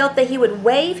 He felt that he would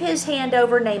wave his hand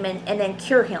over Naaman and then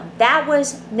cure him. That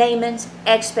was Naaman's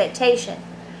expectation.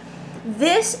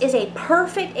 This is a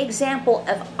perfect example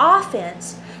of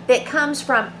offense that comes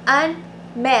from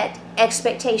unmet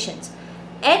expectations.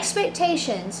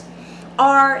 Expectations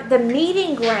are the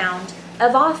meeting ground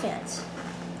of offense.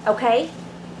 Okay?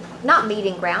 Not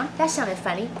meeting ground. That sounded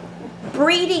funny.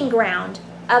 Breeding ground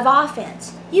of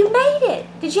offense. You made it.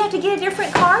 Did you have to get a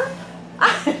different car?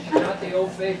 Not the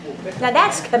old faithful pickup. Now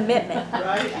that's commitment.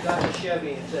 Right? You got the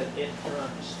Chevy and said, it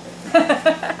runs.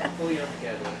 Fully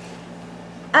untogether.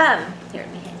 Here,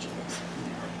 let me hand you this.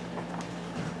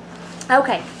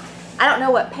 Okay. I don't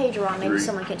know what page you're on. Maybe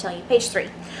someone can tell you. Page 3.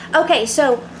 Okay,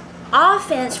 so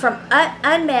offense from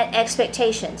unmet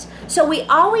expectations. So we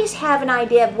always have an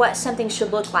idea of what something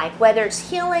should look like. Whether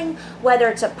it's healing, whether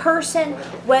it's a person,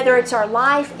 whether it's our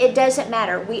life, it doesn't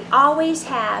matter. We always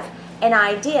have an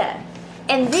idea.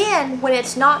 And then when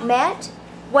it's not met,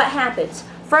 what happens?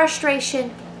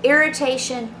 Frustration,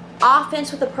 irritation,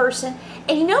 offense with a person.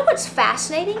 And you know what's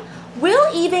fascinating?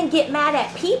 We'll even get mad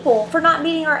at people for not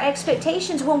meeting our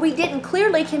expectations when we didn't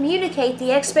clearly communicate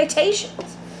the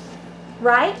expectations.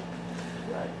 Right?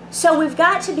 Right. So we've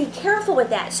got to be careful with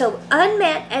that. So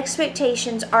unmet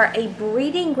expectations are a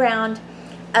breeding ground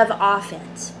of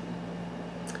offense.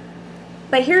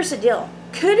 But here's the deal.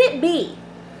 Could it be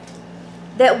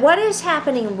that what is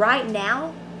happening right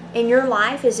now in your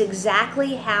life is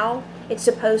exactly how it's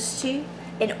supposed to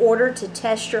in order to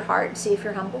test your heart and see if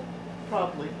you're humble?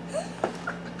 Probably.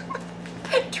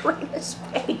 Trina's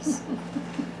face.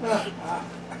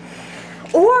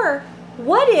 Or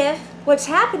what if what's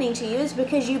happening to you is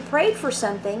because you prayed for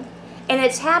something and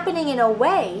it's happening in a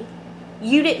way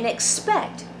you didn't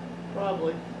expect?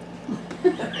 Probably.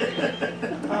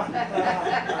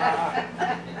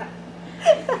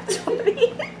 That's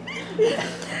funny.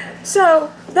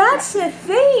 So that's the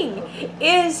thing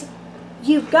is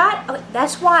you've got,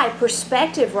 that's why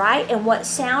perspective, right? And what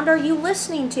sound are you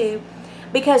listening to?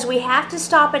 Because we have to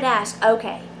stop and ask,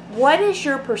 okay, what is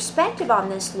your perspective on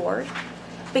this, Lord?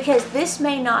 Because this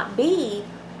may not be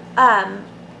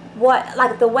what,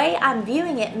 like the way I'm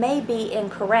viewing it may be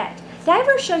incorrect. Did I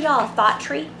ever show y'all a thought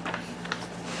tree?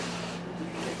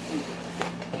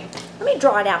 Let me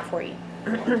draw it out for you.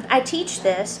 I teach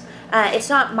this. It's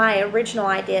not my original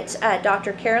idea. It's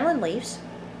Dr. Carolyn Leaf's.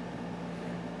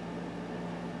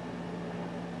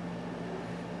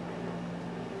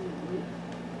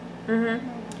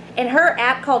 And her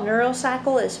app called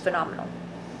Neurocycle is phenomenal.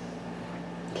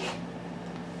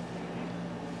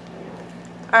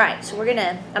 Alright, so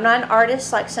I'm not an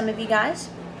artist like some of you guys,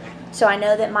 so I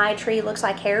know that my tree looks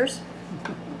like hairs.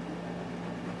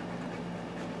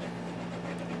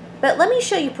 But let me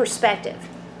show you perspective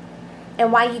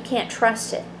and why you can't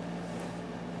trust it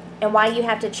and why you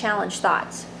have to challenge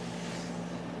thoughts.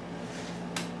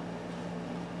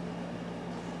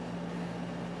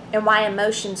 And why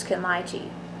emotions can lie to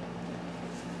you.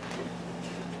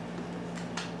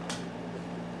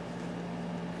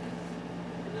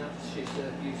 And that's,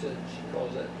 you said she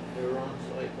calls that neuron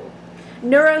cycle.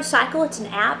 Neurocycle, it's an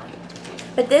app,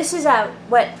 but this is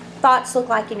what thoughts look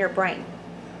like in your brain.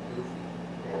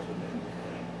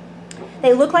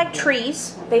 They look like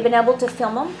trees. They've been able to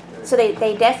film them. So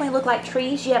they definitely look like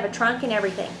trees. You have a trunk and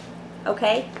everything.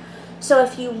 Okay? So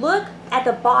if you look at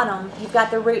the bottom, you've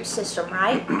got the root system,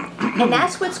 right? And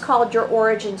that's what's called your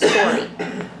origin story.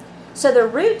 So the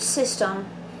root system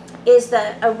is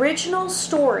the original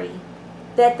story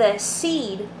that the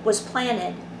seed was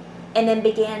planted and then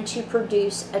began to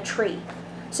produce a tree.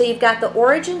 So you've got the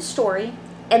origin story,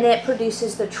 and then it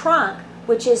produces the trunk,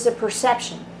 which is the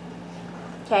perception.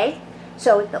 Okay?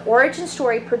 So the origin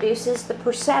story produces the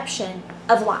perception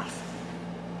of life.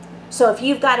 So if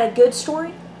you've got a good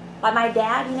story, like my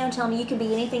dad, telling me you can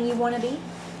be anything you want to be,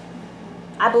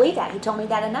 I believe that. He told me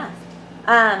that enough.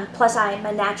 Plus I'm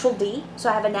a natural D, so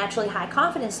I have a naturally high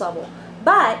confidence level.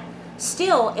 But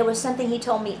still, it was something he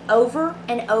told me over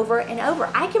and over and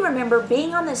over. I can remember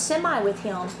being on the semi with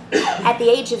him at the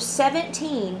age of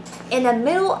 17 in the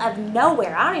middle of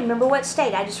nowhere. I don't even remember what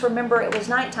state. I just remember it was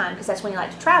nighttime because that's when you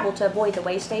like to travel to avoid the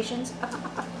way stations.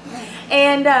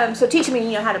 And so teaching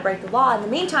me, how to break the law. In the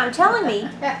meantime, telling me,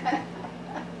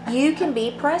 you can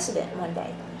be president one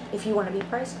day if you want to be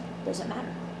president. Doesn't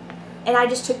matter. And I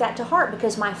just took that to heart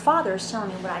because my father is telling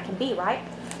me what I can be, right?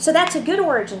 So that's a good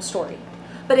origin story.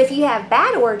 But if you have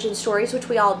bad origin stories, which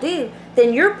we all do,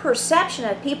 then your perception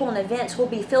of people and events will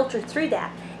be filtered through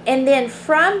that. And then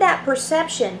from that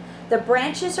perception, the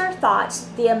branches are thoughts,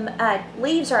 the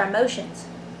leaves are emotions.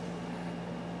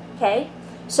 Okay?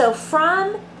 So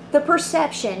from the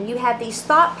perception, you have these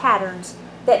thought patterns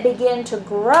that begin to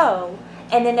grow,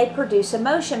 and then they produce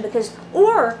emotion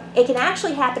or it can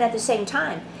actually happen at the same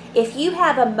time. If you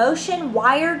have emotion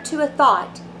wired to a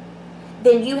thought,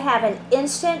 then you have an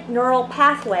instant neural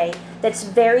pathway that's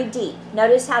very deep.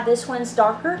 Notice how this one's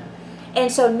darker?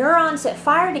 And so neurons that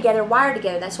fire together wire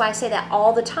together. That's why I say that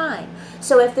all the time.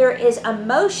 So if there is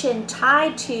emotion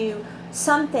tied to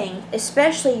something,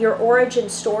 especially your origin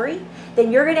story,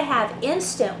 then you're going to have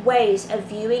instant ways of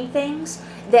viewing things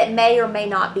that may or may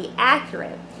not be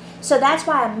accurate. So that's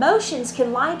why emotions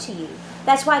can lie to you.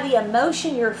 That's why the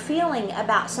emotion you're feeling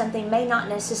about something may not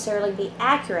necessarily be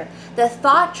accurate. The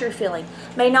thought you're feeling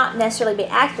may not necessarily be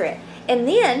accurate. And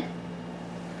then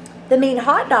the mean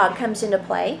hot dog comes into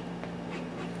play.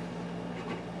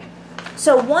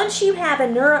 So once you have a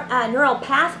neural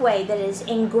pathway that is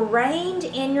ingrained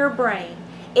in your brain,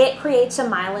 it creates a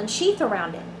myelin sheath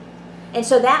around it. And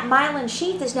so that myelin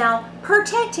sheath is now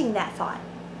protecting that thought.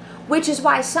 Which is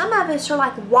why some of us are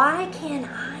like, why can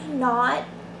I not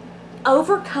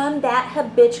overcome that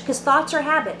habitual, because thoughts are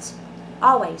habits,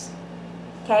 always.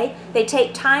 Okay? They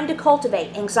take time to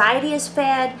cultivate. Anxiety is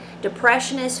fed,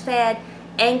 depression is fed,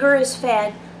 anger is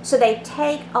fed. So they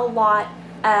take a lot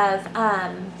of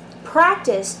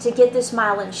practice to get this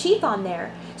myelin sheath on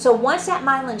there. So once that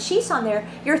myelin sheath's on there,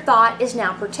 your thought is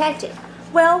now protected.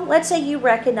 Well, let's say you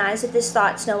recognize that this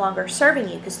thought's no longer serving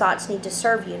you, because thoughts need to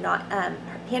serve you, not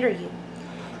hinder you.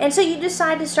 And so you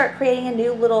decide to start creating a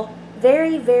new little,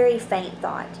 very, very faint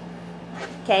thought.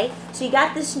 Okay? So you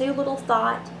got this new little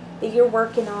thought that you're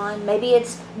working on. Maybe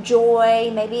it's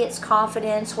joy, maybe it's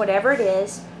confidence, whatever it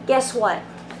is. Guess what?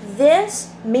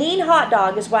 This mean hot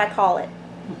dog is what I call it.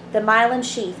 The myelin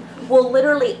sheath will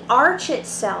literally arch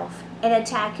itself and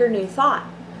attack your new thought.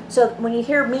 So when you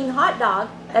hear mean hot dog,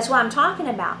 that's what I'm talking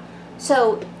about.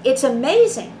 So it's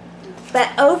amazing.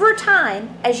 But over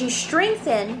time, as you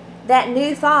strengthen that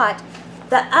new thought,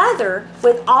 the other,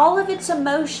 with all of its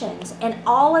emotions and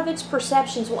all of its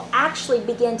perceptions, will actually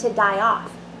begin to die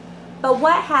off. But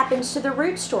what happens to the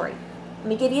root story? Let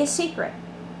me give you a secret.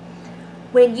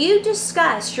 When you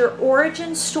discuss your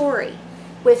origin story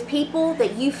with people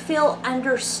that you feel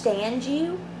understand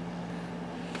you,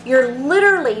 you're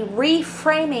literally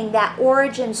reframing that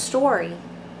origin story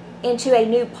into a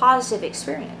new positive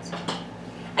experience.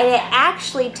 And it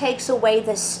actually takes away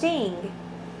the sting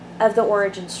of the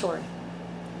origin story.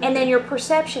 And then your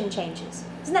perception changes.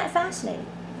 Isn't that fascinating?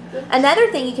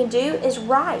 Another thing you can do is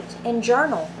write and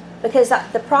journal, because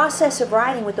the process of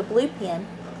writing with the blue pen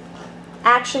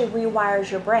actually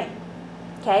rewires your brain.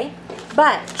 Okay?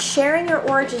 But sharing your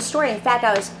origin story, in fact,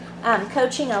 I was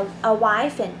coaching a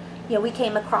wife, and we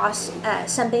came across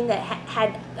something that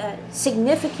had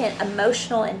significant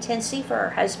emotional intensity for her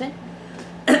husband.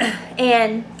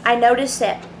 And I noticed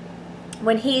that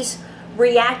when he's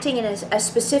reacting in a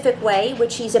specific way,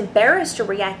 which he's embarrassed to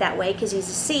react that way because he's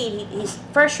a seed, he's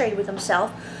frustrated with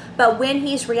himself. But when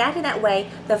he's reacting that way,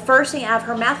 the first thing out of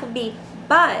her mouth would be,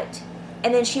 but,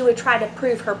 and then she would try to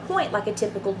prove her point like a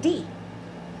typical D.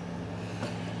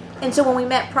 And so when we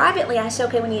met privately, I said,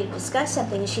 okay, we need to discuss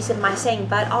something. And she said, am I saying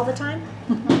but all the time?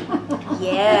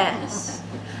 Yes.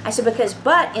 I said, because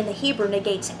but in the Hebrew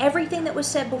negates everything that was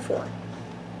said before.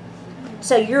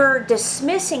 So you're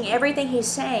dismissing everything he's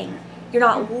saying. You're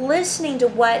not listening to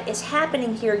what is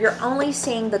happening here. You're only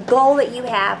seeing the goal that you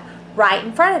have right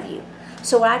in front of you.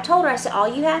 So what I told her, I said,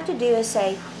 all you have to do is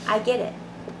say, I get it.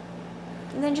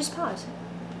 And then just pause.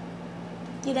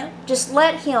 Just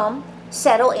let him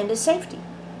settle into safety.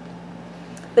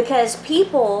 Because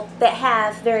people that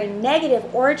have very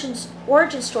negative origin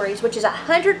stories, which is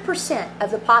 100%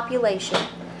 of the population,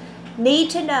 need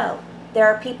to know there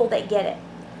are people that get it.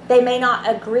 They may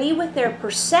not agree with their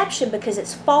perception because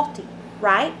it's faulty,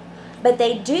 right? But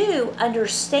they do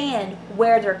understand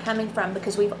where they're coming from,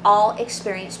 because we've all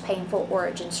experienced painful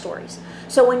origin stories.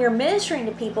 So when you're ministering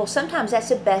to people, sometimes that's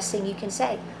the best thing you can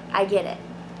say. I get it.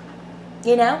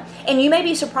 And you may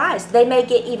be surprised. They may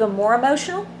get even more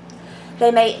emotional. They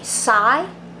may sigh.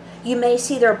 You may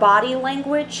see their body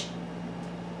language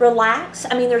relax.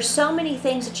 I mean, there's so many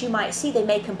things that you might see. They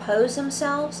may compose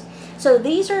themselves. So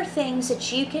these are things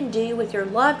that you can do with your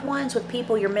loved ones, with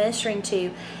people you're ministering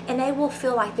to, and they will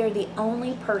feel like they're the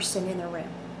only person in the room.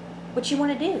 What you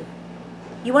want to do?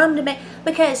 You want them to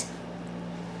because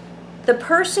the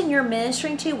person you're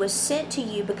ministering to was sent to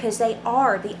you because they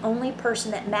are the only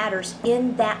person that matters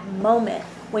in that moment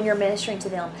when you're ministering to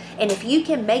them. And if you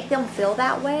can make them feel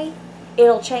that way,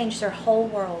 it'll change their whole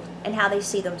world and how they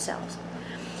see themselves.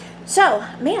 So,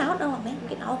 I don't know, we're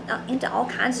getting all into all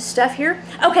kinds of stuff here.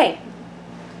 Okay,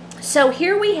 so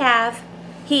here we have,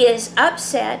 he is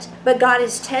upset, but God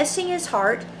is testing his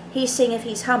heart. He's seeing if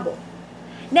he's humble.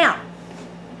 Now,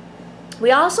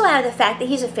 we also have the fact that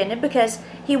he's offended because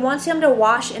he wants him to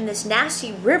wash in this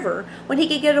nasty river when he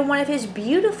could go to one of his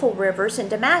beautiful rivers in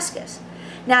Damascus.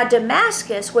 Now,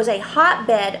 Damascus was a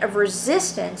hotbed of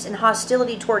resistance and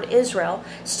hostility toward Israel,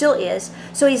 still is,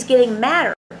 so he's getting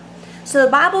madder. So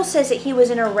the Bible says that he was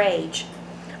in a rage.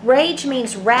 Rage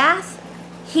means wrath,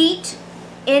 heat,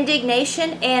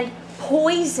 indignation, and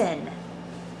poison.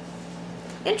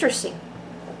 Interesting.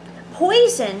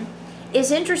 Poison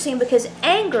is interesting because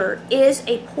anger is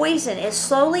a poison. It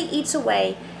slowly eats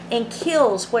away and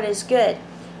kills what is good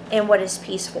and what is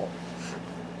peaceful.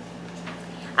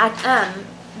 I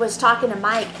was talking to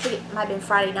Mike, I think it might have been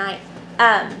Friday night,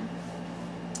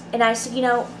 and I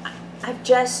said, I've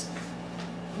just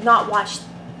not watched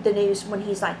the news when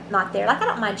he's not there. I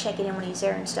don't mind checking in when he's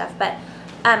there and stuff, but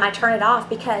I turn it off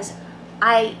because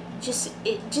the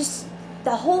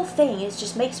whole thing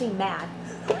just makes me mad.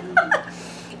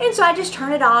 And so I just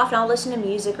turn it off and I'll listen to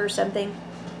music or something,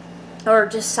 or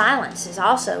just silence is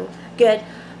also good.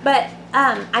 But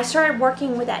I started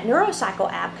working with that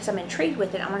Neurocycle app because I'm intrigued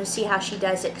with it. I want to see how she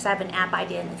does it because I have an app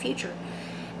idea in the future.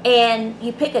 And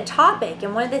you pick a topic,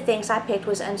 and one of the things I picked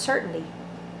was uncertainty.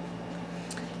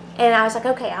 And I was like,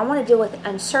 okay, I want to deal with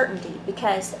uncertainty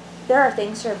because there are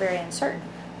things that are very uncertain.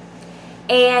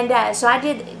 And so I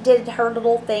did her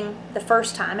little thing the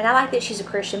first time, and I like that she's a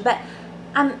Christian, but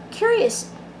I'm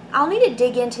curious. I'll need to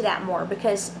dig into that more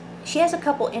because she has a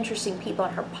couple interesting people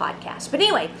on her podcast. But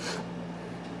anyway,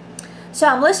 so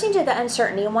I'm listening to the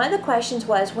uncertainty, and one of the questions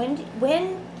was,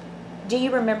 when do you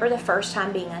remember the first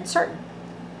time being uncertain?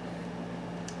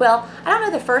 Well, I don't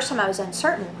know the first time I was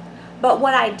uncertain, but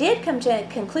what I did come to a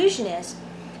conclusion is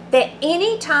that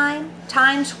any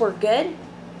times were good,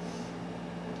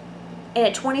 in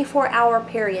a 24-hour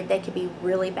period, they could be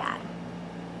really bad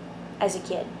as a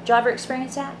kid. Did you ever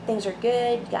experience that? Things are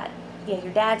good,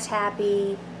 your dad's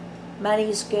happy,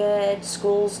 money's good,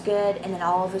 school's good, and then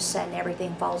all of a sudden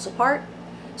everything falls apart.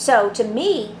 So to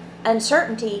me,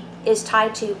 uncertainty is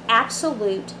tied to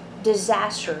absolute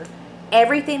disaster.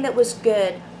 Everything that was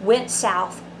good went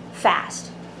south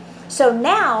fast. So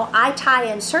now I tie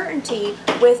uncertainty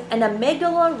with an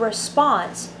amygdala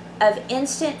response of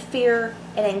instant fear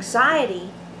and anxiety,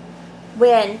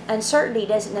 when uncertainty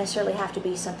doesn't necessarily have to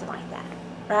be something like that,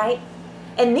 right?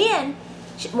 And then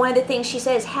one of the things she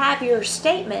says, have your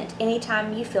statement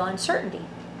anytime you feel uncertainty.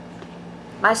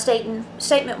 My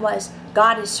statement was,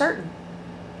 God is certain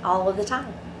all of the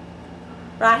time,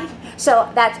 right?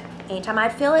 So that's anytime I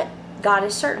feel it, God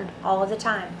is certain all of the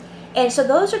time. And so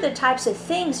those are the types of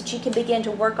things that you can begin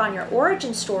to work on your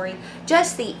origin story.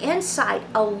 Just the insight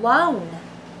alone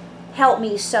helped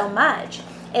me so much.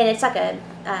 And it's like a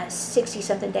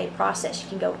 60-something day process you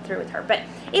can go through with her. But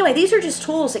anyway, these are just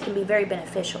tools that can be very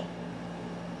beneficial.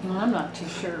 Well, I'm not too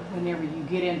sure whenever you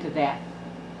get into that,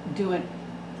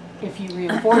 if you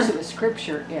reinforce it with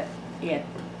scripture, it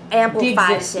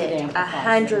Amplifies digs it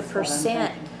amplifies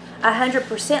it, 100%.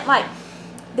 100%. Like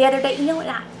the other day, you know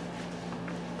what,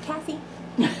 Kathy,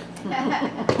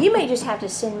 you may just have to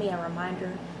send me a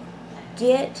reminder.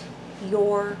 Get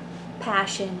your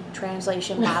Passion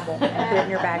Translation Bible and put it in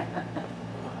your bag.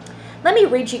 Let me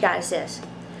read you guys this.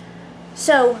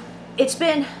 So it's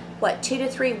been 2 to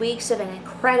 3 weeks of an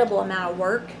incredible amount of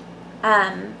work.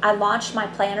 I launched my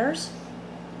planners,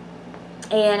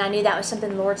 and I knew that was something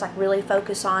the Lord's like really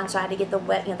focused on. So I had to get the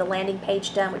landing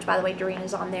page done, which by the way, Doreen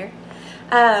is on there.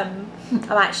 I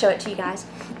might show it to you guys.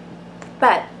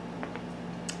 But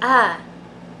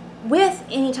with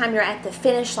anytime you're at the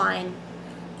finish line,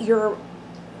 I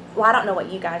don't know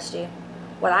what you guys do.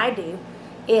 What I do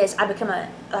is I become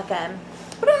what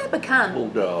do I become?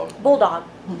 Bulldog.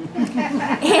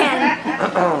 And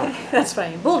that's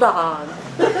funny. Bulldog.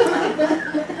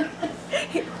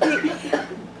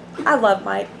 I love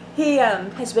Mike. He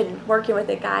has been working with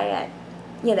a guy at,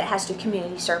 that has to do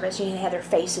community service. They have their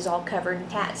faces all covered in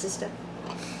tats and stuff.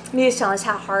 And he was telling us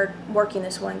how hard working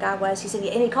this one guy was. He said,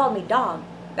 and he called me dog.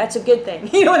 That's a good thing.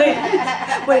 You know what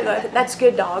I mean? That's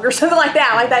good dog or something like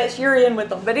that. Like that, you're in with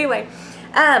them. But anyway,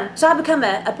 so I become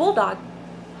a bulldog.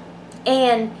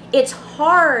 And it's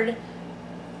hard,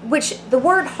 which the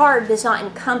word hard does not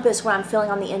encompass what I'm feeling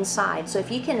on the inside. So if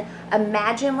you can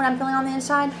imagine what I'm feeling on the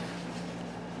inside,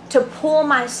 to pull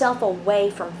myself away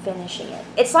from finishing it.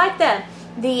 It's like the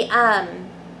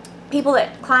people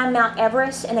that climb Mount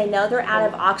Everest and they know they're out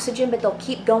of oxygen, but they'll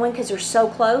keep going because they're so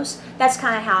close. That's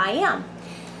kind of how I am.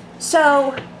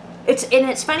 So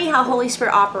it's funny how Holy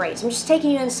Spirit operates. I'm just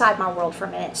taking you inside my world for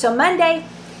a minute. So Monday,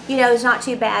 is not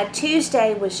too bad.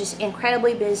 Tuesday was just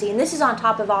incredibly busy, and this is on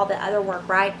top of all the other work,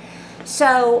 right?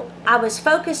 So I was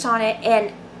focused on it,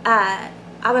 and I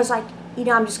was like,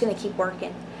 I'm just going to keep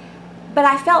working. But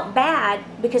I felt bad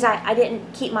because I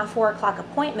didn't keep my 4 o'clock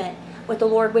appointment with the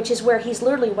Lord, which is where He's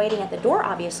literally waiting at the door,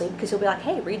 obviously, because He'll be like,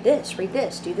 hey, read this, do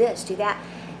this, do that.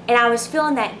 And I was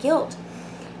feeling that guilt.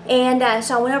 And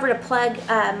so I went over to plug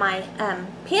my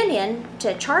pen in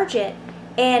to charge it,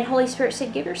 and Holy Spirit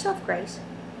said, give yourself grace.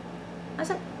 I was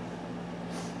like,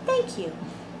 thank you,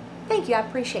 I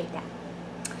appreciate that.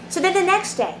 So then the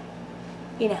next day,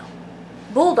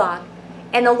 bulldog,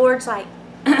 and the Lord's like,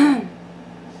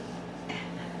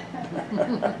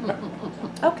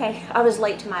 okay, I was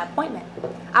late to my appointment.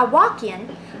 I walk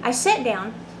in, I sit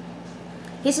down.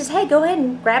 He says, hey, go ahead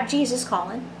and grab Jesus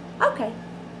Calling. Okay.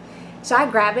 So I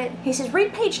grab it. He says,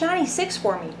 read page 96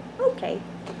 for me. Okay.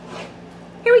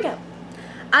 Here we go.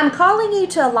 I'm calling you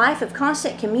to a life of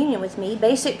constant communion with me.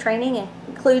 Basic training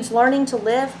includes learning to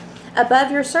live above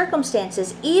your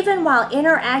circumstances, even while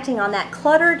interacting on that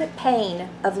cluttered pane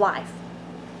of life.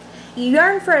 You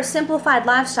yearn for a simplified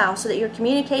lifestyle so that your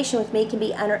communication with me can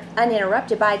be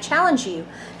uninterrupted, but I challenge you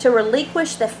to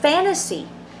relinquish the fantasy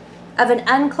of an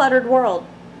uncluttered world.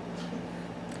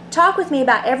 Talk with me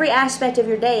about every aspect of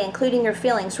your day, including your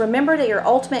feelings. Remember that your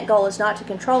ultimate goal is not to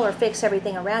control or fix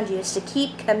everything around you. It's to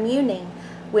keep communing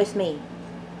with me.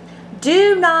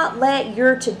 Do not let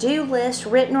your to-do list,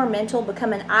 written or mental,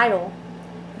 become an idol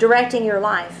directing your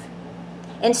life.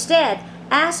 Instead,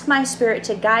 ask my Spirit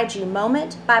to guide you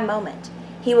moment by moment.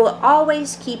 He will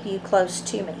always keep you close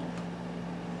to me.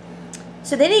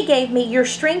 So then he gave me, your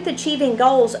strength achieving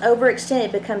goals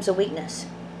overextended becomes a weakness.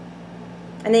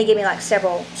 And then he gave me like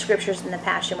several scriptures in the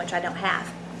Passion, which I don't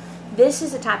have. This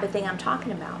is the type of thing I'm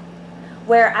talking about,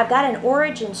 where I've got an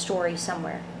origin story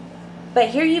somewhere. But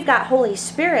here you've got Holy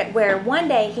Spirit, where one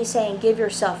day he's saying, give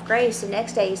yourself grace. The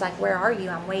next day he's like, where are you?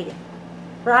 I'm waiting.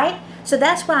 Right? So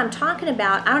that's what I'm talking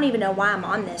about. I don't even know why I'm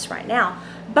on this right now.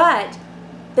 But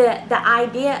the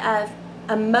idea of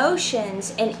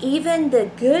emotions and even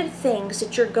the good things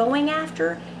that you're going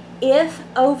after, if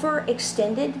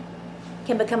overextended,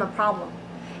 can become a problem.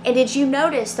 And did you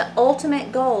notice the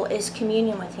ultimate goal is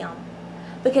communion with him?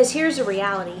 Because here's the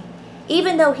reality.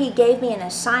 Even though he gave me an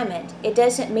assignment, it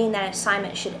doesn't mean that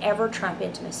assignment should ever trump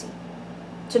intimacy.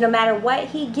 So no matter what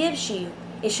he gives you,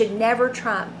 it should never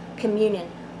trump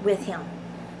communion with him.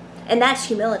 And that's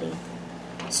humility.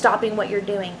 Stopping what you're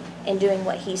doing and doing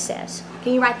what he says.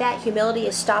 Can you write that? Humility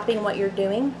is stopping what you're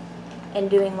doing and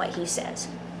doing what he says.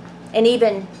 And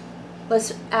even,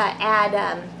 let's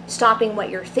add stopping what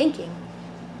you're thinking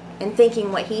and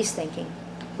thinking what he's thinking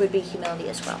would be humility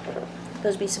as well.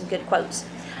 Those would be some good quotes.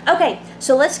 Okay,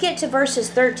 so let's get to verses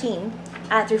 13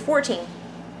 through 14.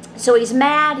 So he's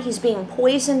mad, he's being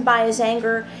poisoned by his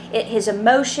anger, his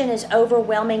emotion is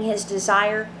overwhelming his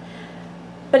desire.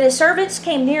 But his servants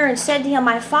came near and said to him,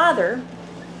 my father,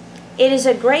 it is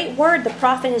a great word the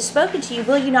prophet has spoken to you.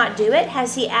 Will you not do it?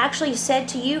 Has he actually said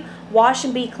to you, wash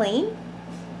and be clean?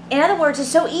 In other words, it's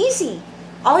so easy.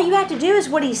 All you have to do is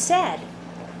what he said.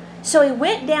 So he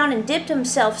went down and dipped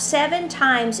himself 7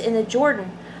 times in the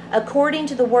Jordan, according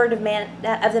to the word of the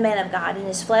man of God, and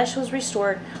his flesh was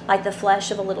restored like the flesh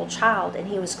of a little child, and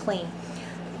he was clean.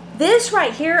 This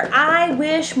right here, I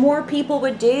wish more people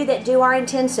would do that do our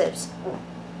intensives.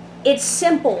 It's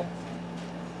simple.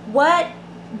 What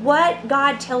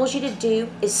God tells you to do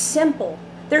is simple.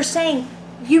 They're saying,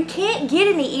 you can't get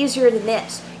any easier than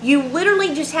this. You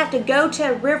literally just have to go to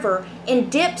a river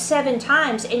and dip 7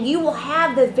 times, and you will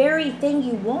have the very thing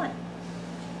you want.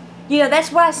 You know,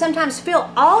 that's why I sometimes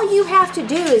feel all you have to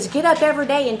do is get up every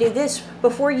day and do this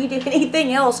before you do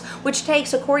anything else, which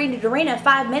takes, according to Dorena,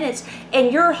 5 minutes,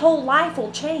 and your whole life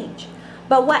will change.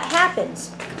 But what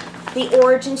happens? The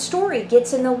origin story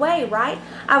gets in the way, right?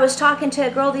 I was talking to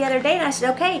a girl the other day, and I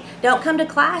said, okay, don't come to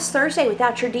class Thursday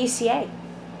without your DCA.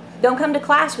 Don't come to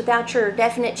class without your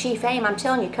definite chief aim. I'm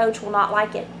telling you, coach will not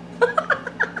like it.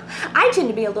 I tend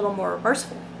to be a little more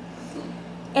merciful.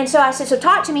 And so I said, so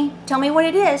talk to me. Tell me what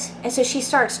it is. And so she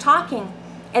starts talking.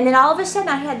 And then all of a sudden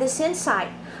I had this insight.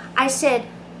 I said,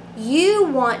 you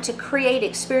want to create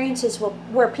experiences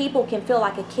where people can feel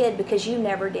like a kid because you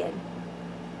never did.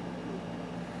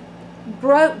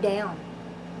 Broke down.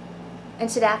 And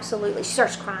said, absolutely. She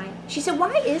starts crying. She said,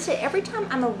 why is it every time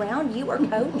I'm around you or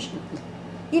coach,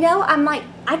 you know, I'm like,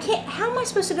 I can't, how am I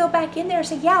supposed to go back in there and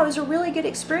say, yeah, it was a really good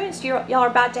experience y'all are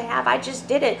about to have. I just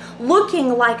did it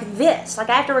looking like this. Like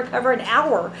I have to recover an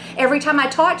hour every time I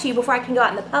talk to you before I can go out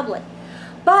in the public.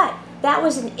 But that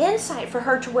was an insight for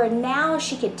her to where now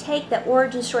she could take that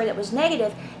origin story that was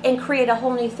negative and create a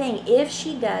whole new thing if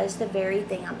she does the very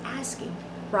thing I'm asking,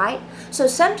 right? So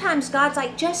sometimes God's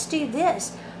like, just do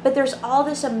this. But there's all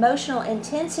this emotional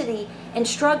intensity and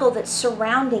struggle that's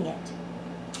surrounding it.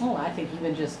 Oh, I think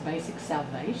even just basic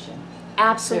salvation.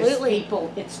 Absolutely. There's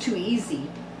people, it's too easy.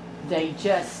 They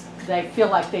feel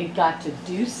like they've got to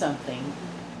do something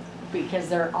because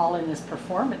they're all in this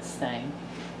performance thing.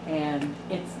 And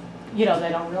it's, you know, they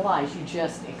don't realize you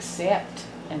just accept,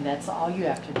 and that's all you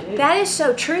have to do. That is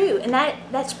so true. And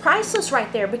that's priceless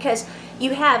right there, because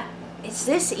you have, it's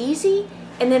this easy,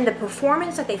 and then the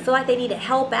performance, like they feel like they need to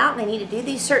help out and they need to do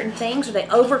these certain things, or they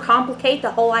overcomplicate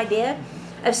the whole idea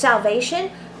of salvation.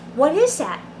 What is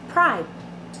that? Pride.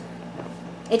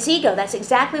 It's ego. That's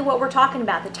exactly what we're talking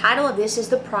about. The title of this is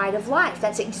The Pride of Life.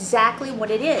 That's exactly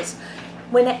what it is.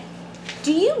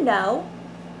 Do you know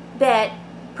that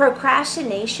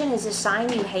procrastination is a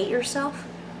sign you hate yourself?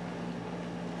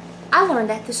 I learned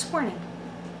that this morning.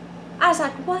 I was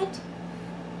like, what?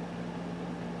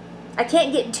 I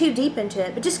can't get too deep into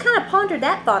it, but just kind of ponder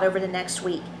that thought over the next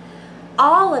week.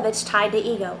 all of it's tied to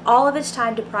ego. All of it's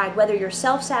tied to pride. Whether you're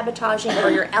self-sabotaging or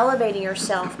you're elevating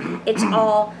yourself, it's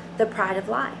all the pride of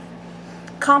life.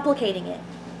 Complicating it.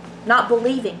 Not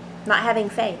believing. Not having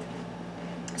faith.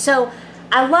 So,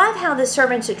 I love how the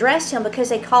servants addressed him because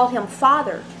they called him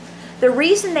Father. The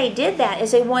reason they did that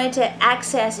is they wanted to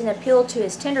access and appeal to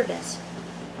his tenderness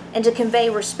and to convey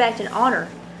respect and honor.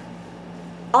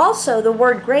 Also, the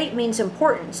word great means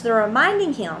important. So they're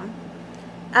reminding him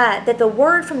that the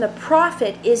word from the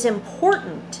prophet is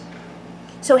important.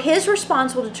 So his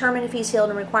response will determine if he's healed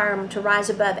and require him to rise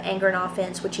above anger and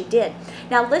offense, which he did.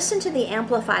 Now listen to the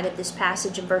Amplified of this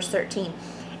passage in verse 13.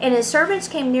 And his servants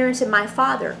came near and said, My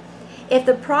father, if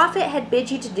the prophet had bid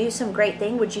you to do some great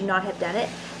thing, would you not have done it?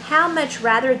 How much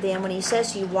rather then when he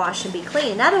says to you, wash and be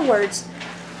clean? In other words,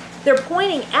 they're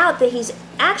pointing out that he's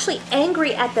actually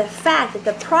angry at the fact that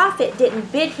the prophet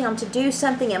didn't bid him to do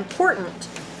something important.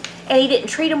 And he didn't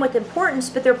treat him with importance,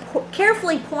 but they're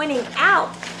carefully pointing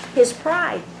out his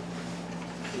pride.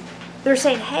 They're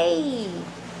saying, hey,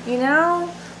 we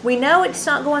know it's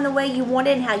not going the way you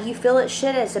wanted and how you feel it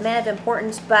should as a man of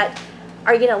importance, but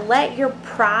are you going to let your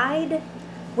pride,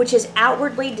 which is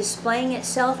outwardly displaying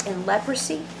itself in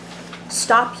leprosy,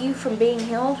 stop you from being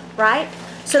healed, right?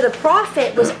 So the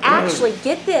prophet was actually,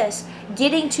 get this,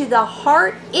 getting to the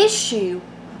heart issue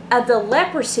of the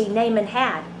leprosy Naaman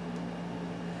had.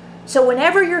 So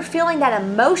whenever you're feeling that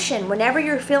emotion, whenever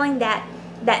you're feeling that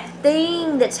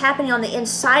thing that's happening on the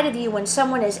inside of you when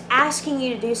someone is asking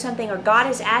you to do something or God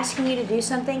is asking you to do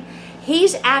something,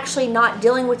 He's actually not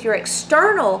dealing with your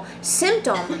external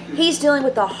symptom. He's dealing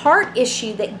with the heart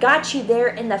issue that got you there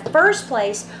in the first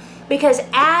place, because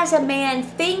as a man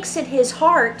thinks in his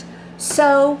heart,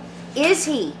 so is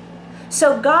he.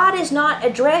 So God is not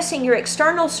addressing your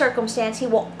external circumstance. He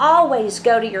will always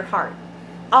go to your heart.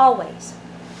 Always.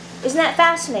 Isn't that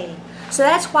fascinating? So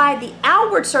that's why the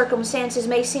outward circumstances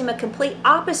may seem a complete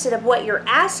opposite of what you're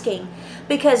asking,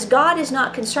 because God is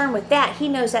not concerned with that. He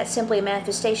knows that's simply a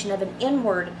manifestation of an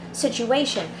inward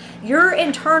situation. Your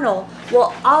internal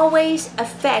will always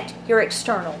affect your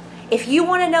external. If you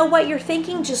want to know what you're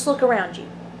thinking, just look around you.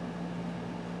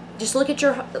 Just look at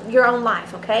your own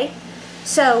life, okay?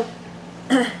 So,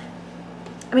 to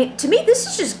me, this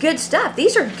is just good stuff.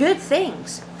 These are good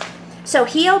things. So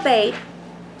he obeyed.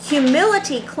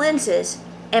 Humility cleanses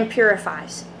and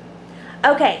purifies.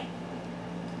 Okay,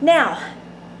 now,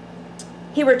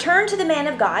 he returned to the man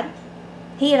of God,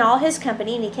 he and all his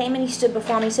company, and he came and he stood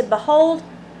before him. He said, Behold,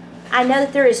 I know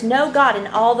that there is no God in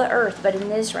all the earth but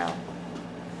in Israel.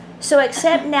 So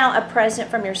accept now a present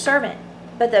from your servant.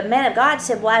 But the man of God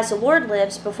said, Well, as the Lord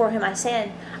lives, before whom I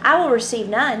stand, I will receive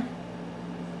none.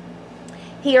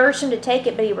 He urged him to take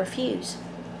it, but he refused.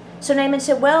 So Naaman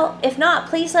said, Well, if not,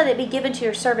 please let it be given to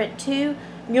your servant 2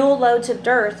 mule loads of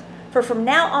dirt, for from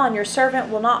now on your servant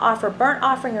will not offer burnt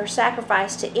offering or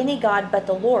sacrifice to any god but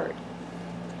the Lord.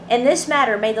 In this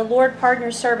matter may the Lord pardon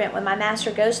your servant when my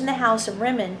master goes in the house of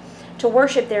Rimmon to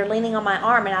worship there, leaning on my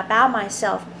arm, and I bow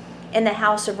myself in the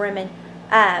house of Rimmon.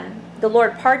 The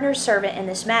Lord pardon your servant in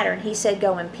this matter. And he said,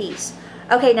 Go in peace.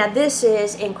 Okay, now this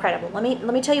is incredible. Let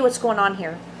me tell you what's going on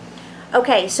here.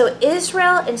 Okay, so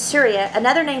Israel and Syria,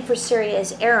 another name for Syria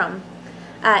is Aram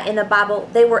in the Bible.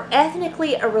 They were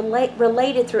ethnically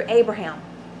related through Abraham.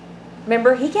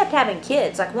 Remember, he kept having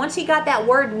kids. Like once he got that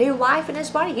word new life in his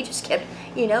body, he just kept,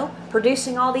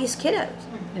 producing all these kiddos.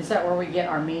 Is that where we get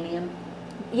Armenian?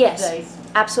 Yes, days?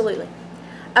 Absolutely.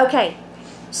 Okay,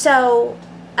 so,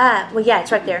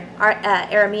 it's right there,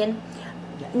 Aramean.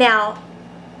 Now,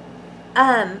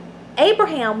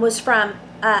 Abraham was from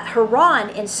Haran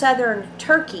in southern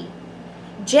Turkey.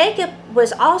 Jacob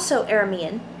was also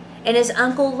Aramean, and his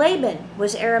uncle Laban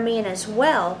was Aramean as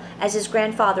well as his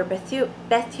grandfather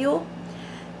Bethuel.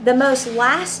 The most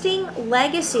lasting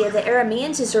legacy of the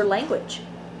Arameans is their language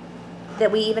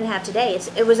that we even have today.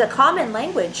 It was a common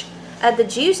language of the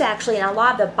Jews actually, and a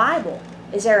lot of the Bible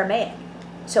is Aramaic.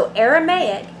 So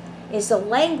Aramaic is the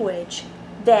language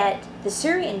that the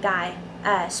Syrian guy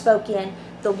spoke in,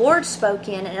 the Lord spoke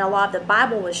in, and a lot of the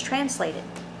Bible was translated.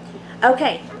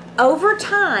 Okay, over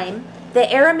time, the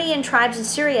Aramean tribes in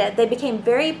Syria, they became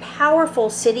very powerful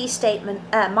city-state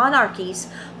monarchies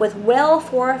with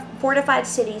well-fortified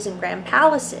cities and grand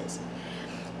palaces.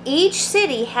 Each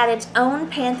city had its own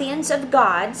pantheons of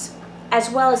gods, as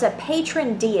well as a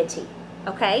patron deity,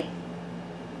 okay?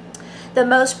 The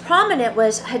most prominent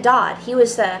was Hadad. He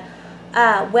was the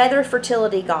weather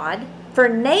fertility god. For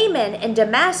Naaman in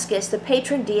Damascus, the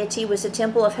patron deity was the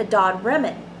temple of Hadad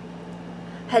Rimmon.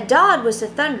 Hadad was the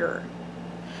thunderer.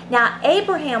 Now,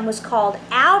 Abraham was called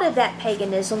out of that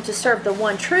paganism to serve the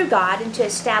one true God and to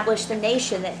establish the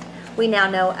nation that we now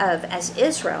know of as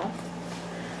Israel.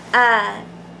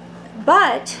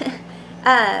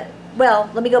 Well,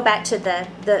 let me go back to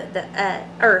the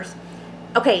earth.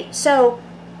 Okay, so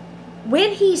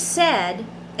when he said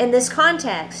in this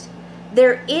context,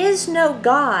 there is no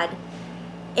God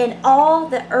in all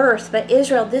the earth but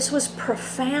Israel, this was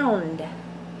profound,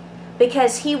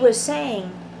 because he was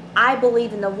saying, I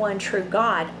believe in the one true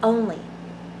God only.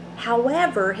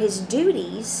 However, his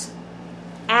duties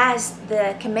as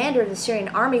the commander of the Syrian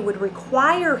army would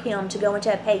require him to go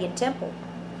into a pagan temple.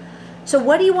 So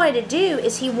what he wanted to do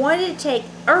is he wanted to take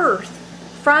earth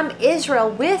from Israel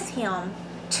with him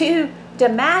to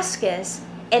Damascus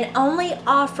and only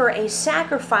offer a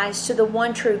sacrifice to the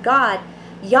one true God,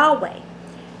 Yahweh.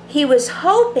 He was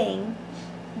hoping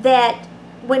that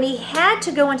when he had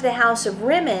to go into the house of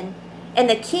Rimmon and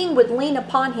the king would lean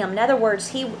upon him, in other words,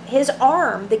 his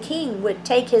arm, the king would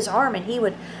take his arm and he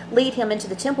would lead him into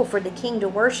the temple for the king to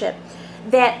worship,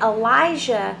 that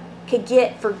Elijah could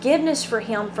get forgiveness for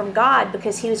him from God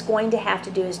because he was going to have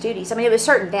to do his duties. I mean, it was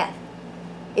certain death.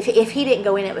 If he didn't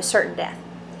go in, it was certain death.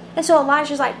 And so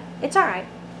Elijah's like, it's all right.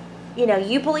 You know,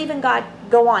 you believe in God,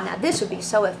 go on. Now, this would be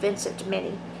so offensive to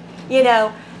many, you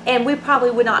know, and we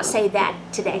probably would not say that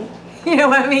today. You know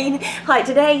what I mean? Like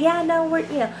today, yeah, no, we're,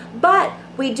 you know. But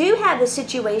we do have the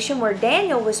situation where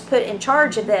Daniel was put in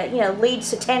charge of the, you know, lead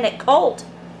satanic cult.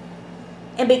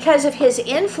 And because of his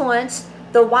influence,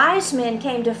 the wise men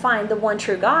came to find the one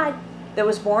true God that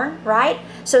was born, right?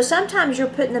 So sometimes you're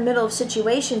put in the middle of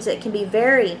situations that can be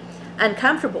very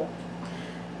uncomfortable.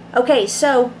 Okay,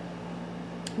 so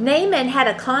Naaman had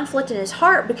a conflict in his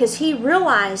heart because he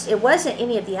realized it wasn't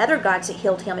any of the other gods that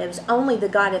healed him. It was only the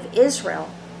God of Israel.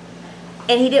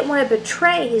 And he didn't want to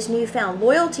betray his newfound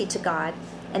loyalty to God,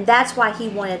 and that's why he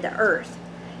wanted the earth.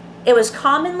 It was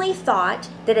commonly thought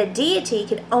that a deity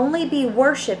could only be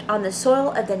worshipped on the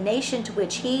soil of the nation to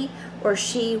which he or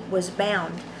she was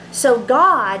bound. So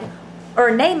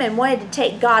Naaman wanted to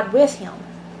take God with him,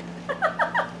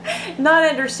 not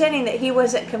understanding that he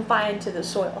wasn't confined to the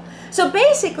soil. So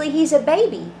basically, he's a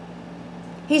baby.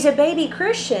 He's a baby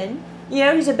Christian. You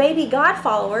know, he's a baby God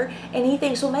follower, and he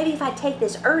thinks, well, maybe if I take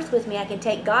this earth with me, I can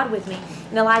take God with me.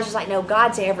 And Elijah's like, no,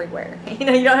 God's everywhere. You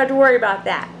know, you don't have to worry about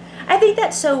that. I think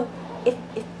that's so, if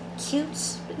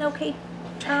cute's an okay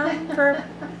term for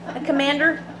a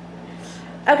commander.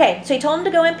 Okay, so he told him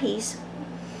to go in peace.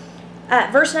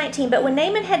 Verse 19, but when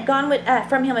Naaman had gone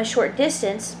from him a short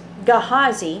distance,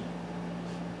 Gehazi,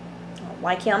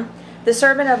 like him, the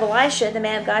servant of Elisha, the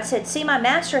man of God, said, see, my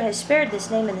master has spared this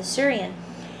Naaman the Syrian,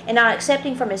 and not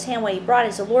accepting from his hand what he brought,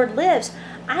 as the Lord lives,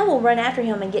 I will run after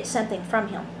him and get something from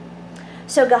him.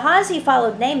 So Gehazi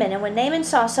followed Naaman, and when Naaman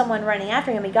saw someone running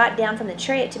after him, he got down from the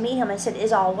chariot to meet him and said,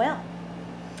 is all well?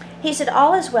 He said,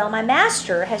 all is well. My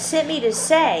master has sent me to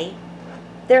say,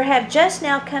 there have just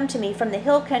now come to me from the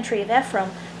hill country of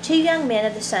Ephraim 2 young men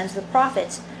of the sons of the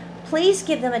prophets. Please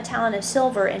give them a talent of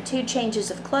silver and 2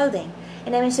 changes of clothing.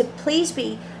 And Naaman said, please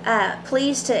be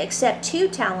pleased to accept 2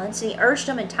 talents. And he urged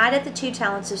them and tied up the 2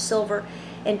 talents of silver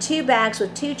in 2 bags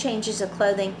with 2 changes of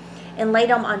clothing and laid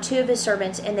them on 2 of his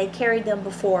servants, and they carried them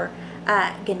before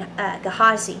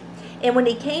Gehazi. And when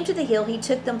he came to the hill, he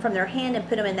took them from their hand and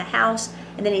put them in the house,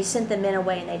 and then he sent the men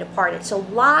away and they departed. So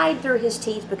lied through his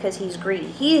teeth because he's greedy.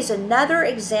 He is another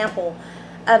example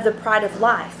of the pride of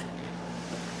life.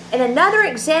 And another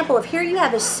example of here you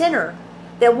have a sinner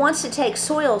that wants to take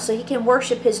soil so he can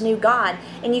worship his new God.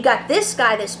 And you got this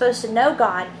guy that's supposed to know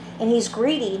God, and he's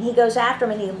greedy, and he goes after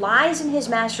him, and he lies in his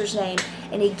master's name,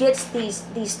 and he gets these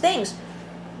things.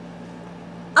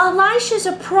 Elisha's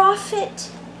a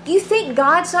prophet. You think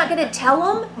God's not going to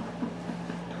tell him?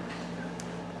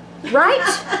 Right?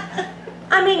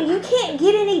 I mean, you can't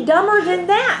get any dumber than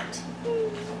that.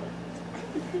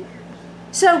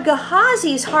 So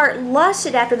Gehazi's heart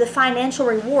lusted after the financial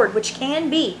reward, which can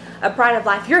be a pride of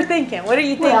life. You're thinking, what are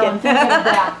you thinking? Well, I'm thinking of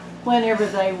that whenever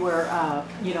they were,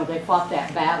 they fought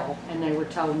that battle, and they were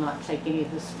told not to take any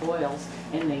of the spoils,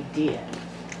 and they did.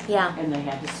 Yeah. And they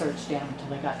had to search down until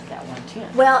they got to that one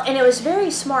tent. Well, and it was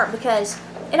very smart because,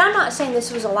 and I'm not saying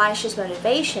this was Elisha's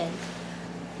motivation,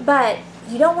 but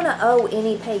you don't want to owe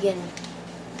any pagan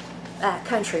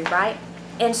country, right?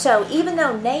 And so even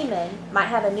though Naaman might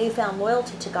have a newfound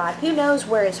loyalty to God, who knows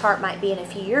where his heart might be in a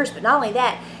few years, but not only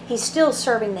that, he's still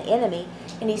serving the enemy,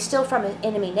 and he's still from an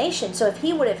enemy nation. So if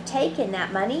he would have taken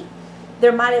that money,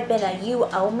 there might have been a you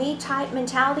owe me type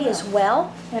mentality as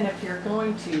well. And if you're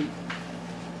going to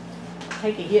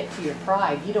take a hit to your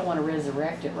pride, you don't want to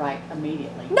resurrect it right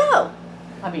immediately. No.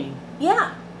 I mean,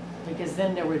 yeah. Because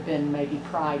then there would have been maybe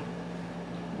pride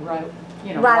right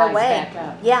rise away. back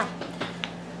up. Yeah.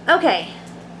 Okay.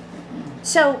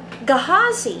 So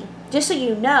Gehazi, just so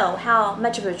you know how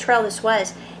much of a betrayal this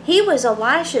was, he was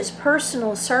Elisha's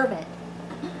personal servant,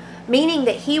 meaning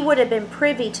that he would have been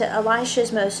privy to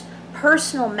Elisha's most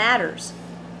personal matters,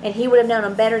 and he would have known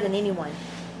them better than anyone.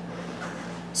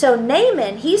 So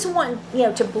Naaman, he's wanting,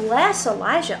 to bless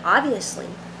Elijah, obviously.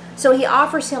 So he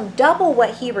offers him double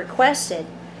what he requested,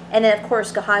 and then of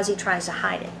course Gehazi tries to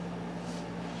hide it.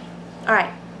 All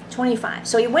right, 25.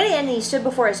 So he went in and he stood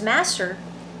before his master,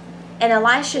 and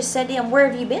Elisha said to him, "Where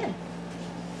have you been?"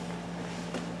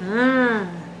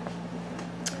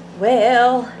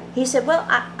 Well, he said, "Well,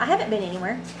 I haven't been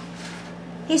anywhere."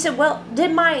 He said, "Well,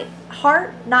 did my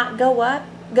heart not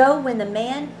go when the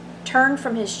man turned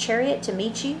from his chariot to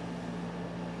meet you?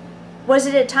 Was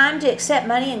it a time to accept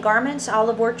money and garments,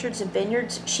 olive orchards and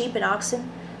vineyards, sheep and oxen,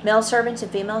 male servants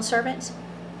and female servants?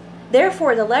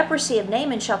 Therefore the leprosy of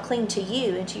Naaman shall cling to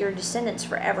you and to your descendants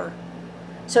forever."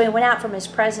 So he went out from his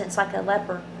presence like a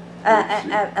leper,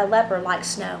 a leper like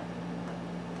snow.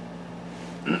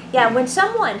 Yeah, when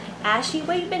someone asks you,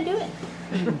 "What have you been doing?"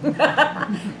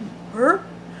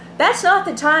 That's not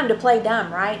the time to play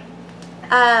dumb, right?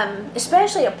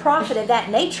 Especially a prophet of that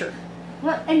nature.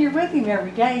 Well, and you're with him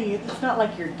every day. It's not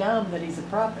like you're dumb that he's a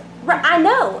prophet. Right, I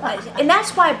know. And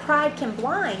that's why pride can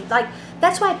blind. Like,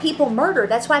 that's why people murder.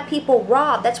 That's why people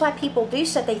rob. That's why people do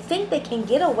stuff. They think they can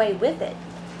get away with it.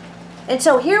 And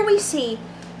so here we see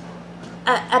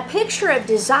a picture of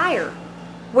desire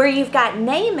where you've got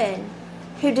Naaman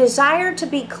who desired to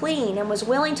be clean and was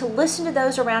willing to listen to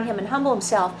those around him and humble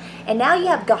himself. And now you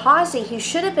have Gehazi who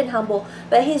should have been humble,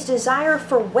 but his desire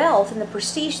for wealth and the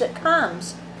prestige that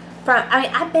comes from,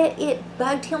 I bet it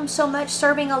bugged him so much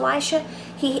serving Elisha.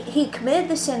 He committed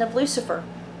the sin of Lucifer.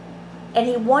 And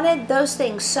he wanted those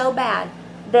things so bad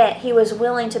that he was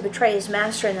willing to betray his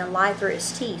master and then lie through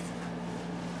his teeth.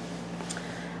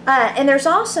 And there's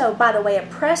also, by the way, a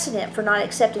precedent for not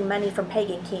accepting money from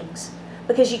pagan kings.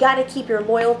 Because you got to keep your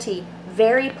loyalty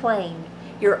very plain.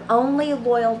 You're only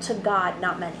loyal to God,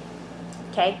 not money.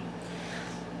 Okay?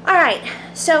 All right.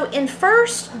 So in 1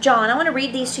 John, I want to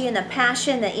read these to you in the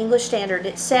Passion, the English Standard.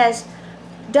 It says,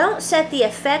 "Don't set the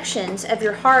affections of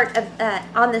your heart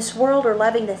on this world or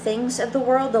loving the things of the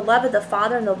world. The love of the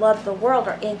Father and the love of the world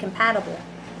are incompatible.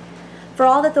 For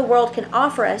all that the world can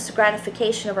offer us, the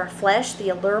gratification of our flesh, the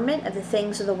allurement of the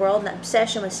things of the world, and the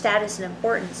obsession with status and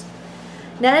importance,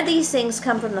 none of these things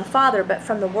come from the Father, but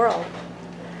from the world.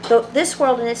 Though this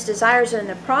world and its desires are in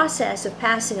the process of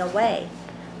passing away,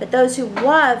 but those who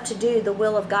love to do the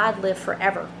will of God live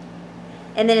forever."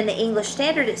 And then in the English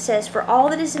Standard it says, "For all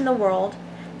that is in the world,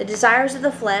 the desires of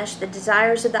the flesh, the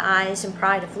desires of the eyes, and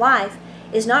pride of life,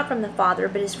 is not from the Father,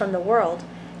 but is from the world.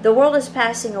 The world is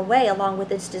passing away along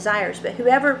with its desires, but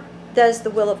whoever does the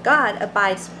will of God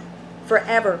abides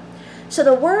forever." So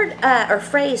the word or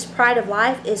phrase pride of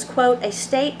life is, quote, "a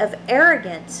state of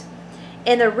arrogance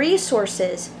in the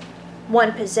resources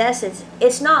one possesses."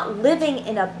 It's not living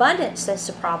in abundance that's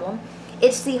the problem.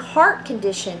 It's the heart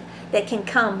condition that can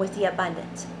come with the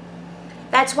abundance.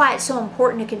 That's why it's so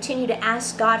important to continue to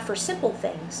ask God for simple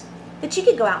things that you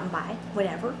could go out and buy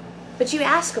whenever, but you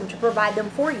ask Him to provide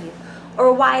them for you.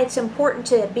 Or why it's important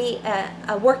to be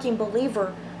a working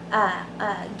believer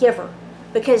giver,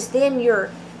 because then you're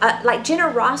like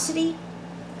generosity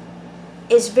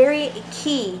is very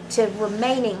key to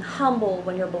remaining humble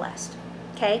when you're blessed.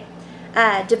 Okay,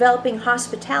 developing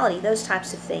hospitality, those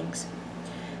types of things.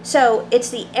 So it's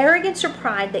the arrogance or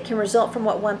pride that can result from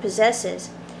what one possesses.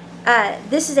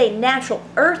 This is a natural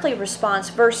earthly response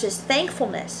versus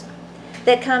thankfulness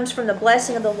that comes from the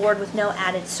blessing of the Lord with no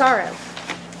added sorrow.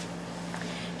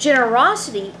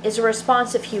 Generosity is a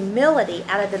response of humility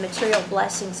out of the material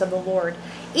blessings of the Lord.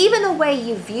 Even the way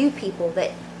you view people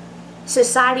that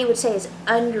society would say is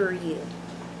under you,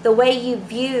 the way you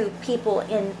view people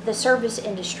in the service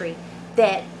industry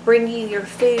that bring you your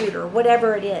food or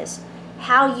whatever it is,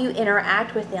 how you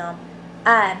interact with them.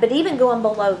 But even going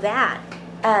below that,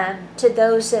 to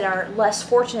those that are less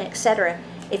fortunate, etc.,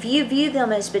 if you view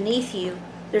them as beneath you,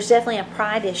 there's definitely a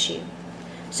pride issue.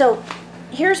 So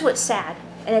here's what's sad.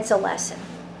 And it's a lesson.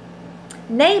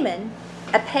 Naaman,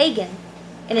 a pagan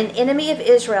and an enemy of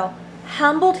Israel,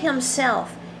 humbled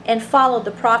himself and followed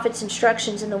the prophet's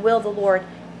instructions in the will of the Lord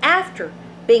after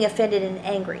being offended and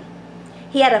angry.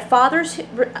 He had a father's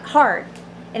heart,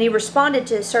 and he responded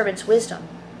to his servant's wisdom.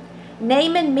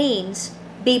 Naaman means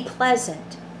be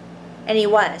pleasant, and he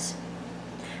was.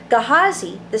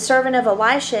 Gehazi, the servant of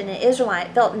Elisha and an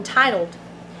Israelite, felt entitled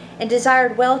and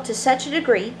desired wealth to such a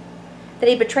degree that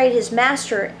he betrayed his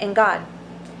master and God.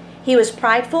 He was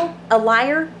prideful, a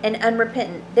liar, and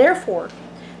unrepentant. Therefore,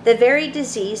 The very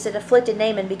disease that afflicted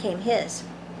Naaman became his.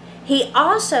 He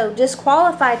also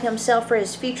disqualified himself for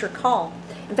his future call.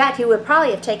 In fact, he would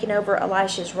probably have taken over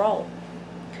Elisha's role.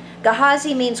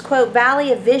 Gehazi means, quote,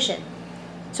 valley of vision.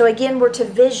 So again, we're to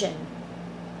vision.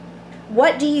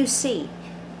 What do you see?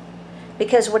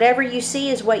 Because whatever you see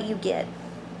is what you get.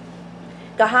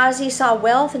 Gehazi saw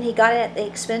wealth and he got it at the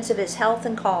expense of his health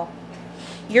and call.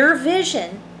 Your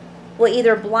vision will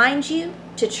either blind you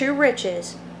to true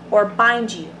riches or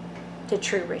bind you to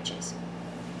true riches.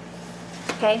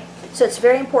 Okay? So it's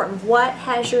very important what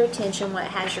has your attention, what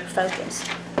has your focus,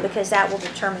 because that will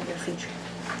determine your future.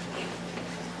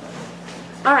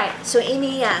 All right, so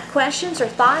any questions or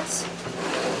thoughts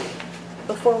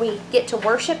before we get to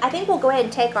worship? I think we'll go ahead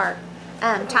and take our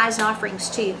tithes and offerings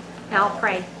too. Now I'll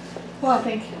pray. Well, I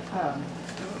think,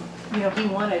 he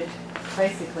wanted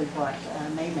basically what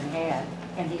Naaman had,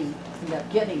 and he ended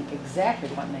up getting exactly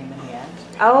what Naaman had.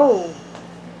 Oh,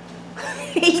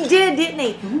 he did, didn't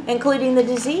he? Mm-hmm. Including the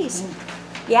disease.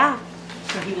 Mm-hmm. Yeah.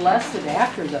 So he lusted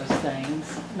after those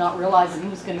things, not realizing he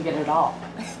was going to get it all.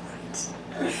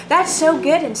 That's so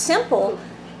good and simple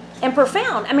and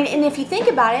profound. I mean, and if you think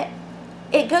about it,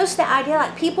 it goes to the idea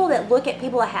like people that look at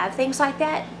people that have things like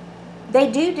that, they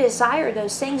do desire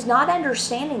those things, not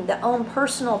understanding the own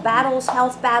personal battles,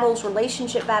 health battles,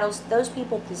 relationship battles those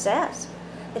people possess,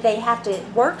 that they have to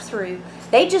work through.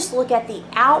 They just look at the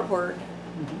outward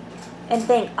and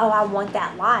think, oh, I want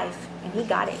that life. And he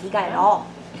got it. He got it all.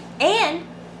 And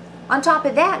on top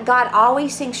of that, God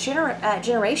always thinks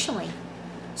generationally.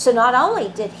 So not only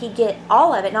did he get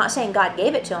all of it, not saying God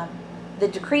gave it to him, the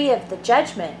decree of the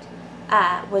judgment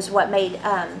was what made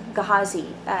Gehazi,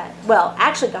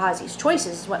 actually Gehazi's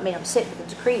choices is what made him sit with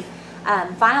the decree,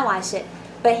 finalized it.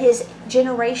 But his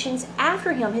generations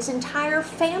after him, his entire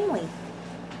family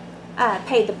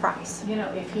paid the price.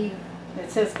 It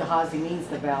says Gehazi means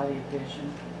the valley of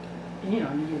vision.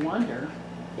 And, you wonder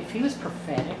if he was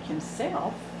prophetic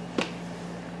himself.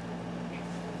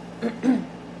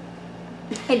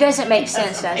 It doesn't make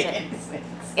sense, does it?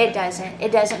 It doesn't.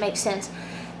 It doesn't make sense.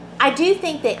 I do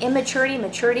think that immaturity and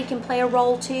maturity can play a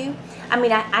role too. I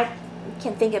mean, I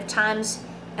can think of times,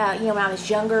 when I was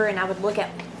younger and I would look at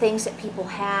things that people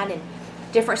had and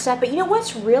different stuff. But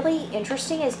what's really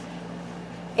interesting is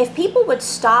if people would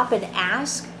stop and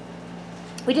ask,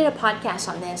 we did a podcast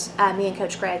on this, me and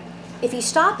Coach Greg. If you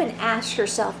stop and ask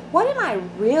yourself, what am I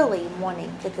really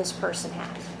wanting that this person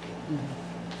has?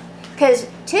 Because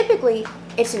typically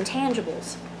it's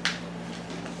intangibles.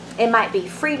 It might be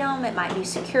freedom, it might be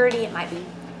security, it might be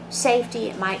safety,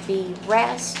 it might be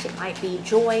rest, it might be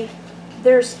joy.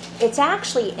 It's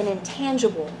actually an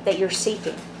intangible that you're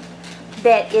seeking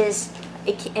that is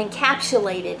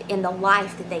encapsulated in the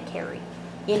life that they carry,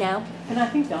 And I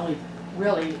think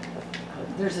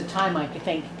there's a time I could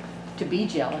think to be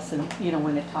jealous, and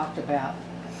when it talked about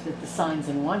that the signs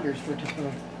and wonders were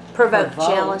to provoke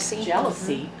jealousy.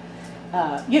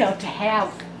 To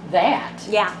have that.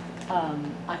 Yeah.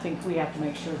 I think we have to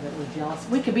make sure that we're jealous.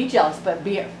 We could be jealous, but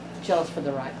be jealous for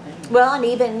the right thing. Well, and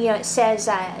even, it says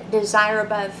desire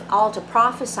above all to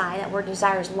prophesy. That word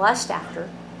desire is lust after.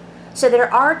 So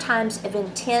there are times of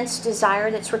intense desire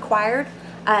that's required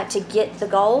to get the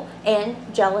goal, and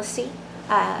jealousy.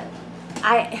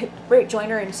 Rick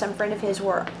Joyner and some friend of his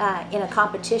were in a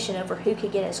competition over who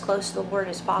could get as close to the Lord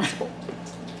as possible.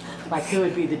 Like who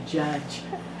would be the judge?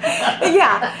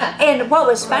 Yeah. And what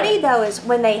was funny though is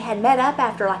when they had met up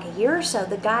after like a year or so,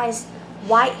 the guy's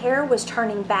white hair was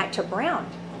turning back to brown.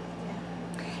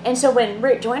 And so when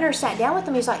Rick Joyner sat down with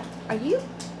him, he's like, "Are you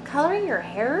coloring your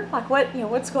hair? Like what?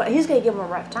 What's going?" He's going to give him a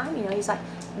rough time. He's like,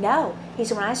 "No." He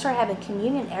said, "When I started having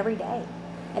communion every day,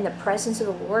 and the presence of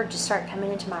the Lord just started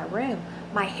coming into my room,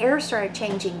 my hair started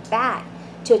changing back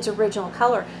to its original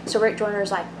color." So Rick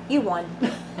Joyner's like, "You won."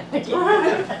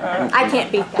 I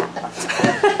can't beat that.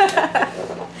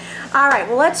 All right,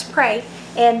 well, let's pray,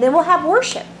 and then we'll have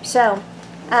worship. So,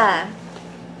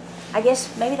 I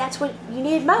guess maybe that's what you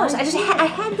needed most. I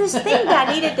had this thing that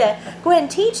I needed to go ahead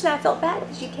and teach, and I felt bad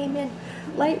because you came in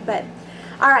late. But,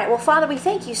 all right, well, Father, we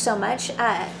thank you so much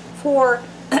for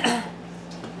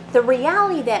the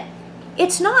reality that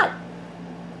it's not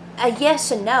a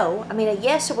yes and no. I mean, a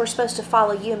yes that we're supposed to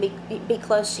follow you and be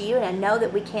close to you, and a no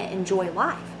that we can't enjoy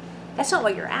life. That's not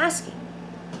what you're asking.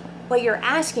 What you're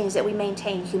asking is that we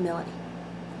maintain humility.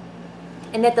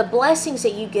 And that the blessings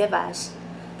that you give us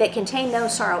that contain no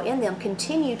sorrow in them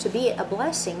continue to be a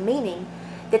blessing, meaning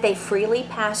that they freely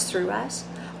pass through us.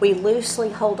 We loosely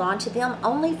hold on to them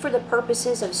only for the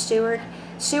purposes of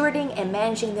stewarding and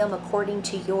managing them according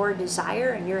to your desire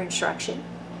and your instruction.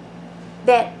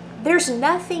 That there's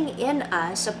nothing in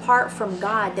us apart from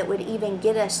God that would even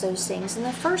get us those things in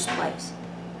the first place.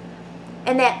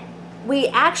 And that we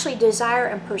actually desire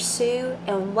and pursue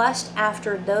and lust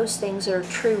after those things that are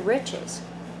true riches.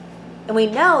 And we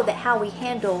know that how we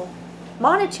handle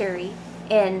monetary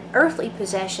and earthly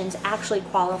possessions actually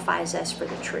qualifies us for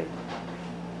the true.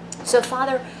 So,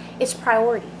 Father, it's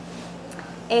priority.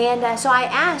 And so I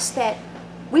ask that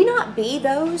we not be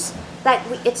those, that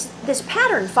it's this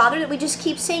pattern, Father, that we just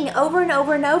keep seeing over and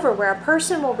over and over, where a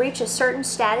person will reach a certain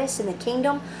status in the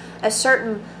kingdom, a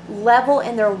certain level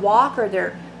in their walk or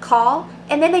their call,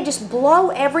 and then they just blow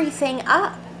everything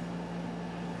up.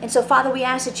 And so, Father, we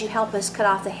ask that you help us cut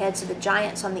off the heads of the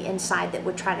giants on the inside that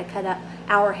would try to cut up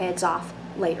our heads off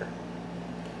later.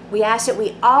 We ask that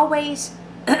we always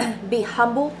be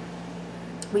humble.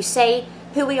 We say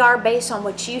who we are based on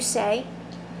what you say,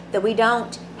 that we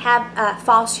don't have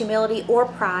false humility or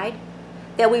pride,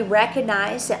 that we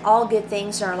recognize that all good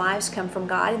things in our lives come from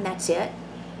God, and that's it.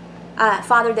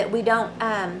 Father, that we don't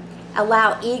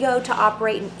allow ego to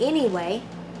operate in any way,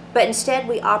 but instead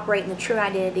we operate in the true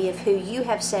identity of who you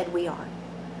have said we are.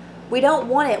 We don't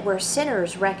want it where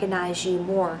sinners recognize you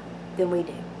more than we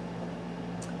do.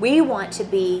 We want to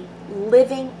be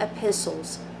living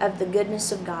epistles of the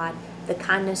goodness of God, the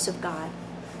kindness of God,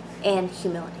 and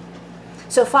humility.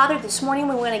 So, Father, this morning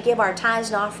we want to give our tithes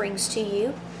and offerings to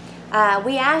you.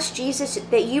 We ask, Jesus,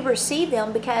 that you receive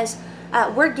them, because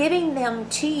we're giving them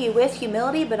to you with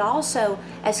humility, but also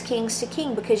as kings to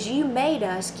king, because you made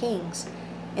us kings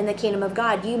in the kingdom of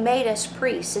God. You made us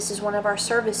priests. This is one of our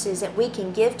services that we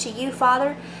can give to you,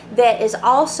 Father, that is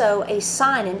also a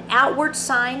sign, an outward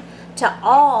sign to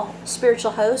all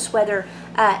spiritual hosts, whether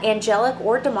angelic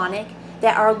or demonic,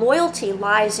 that our loyalty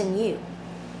lies in you.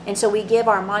 And so we give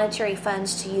our monetary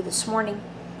funds to you this morning.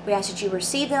 We ask that you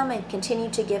receive them and continue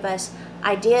to give us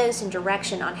ideas and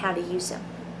direction on how to use them.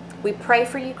 We pray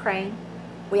for Ukraine.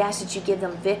 We ask that you give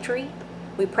them victory.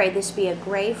 We pray this be a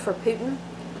grave for Putin.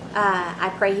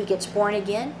 I pray he gets born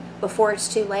again before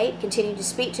it's too late. Continue to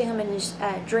speak to him in his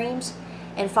dreams.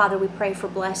 And Father, we pray for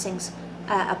blessings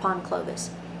upon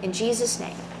Clovis. In Jesus'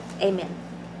 name, amen.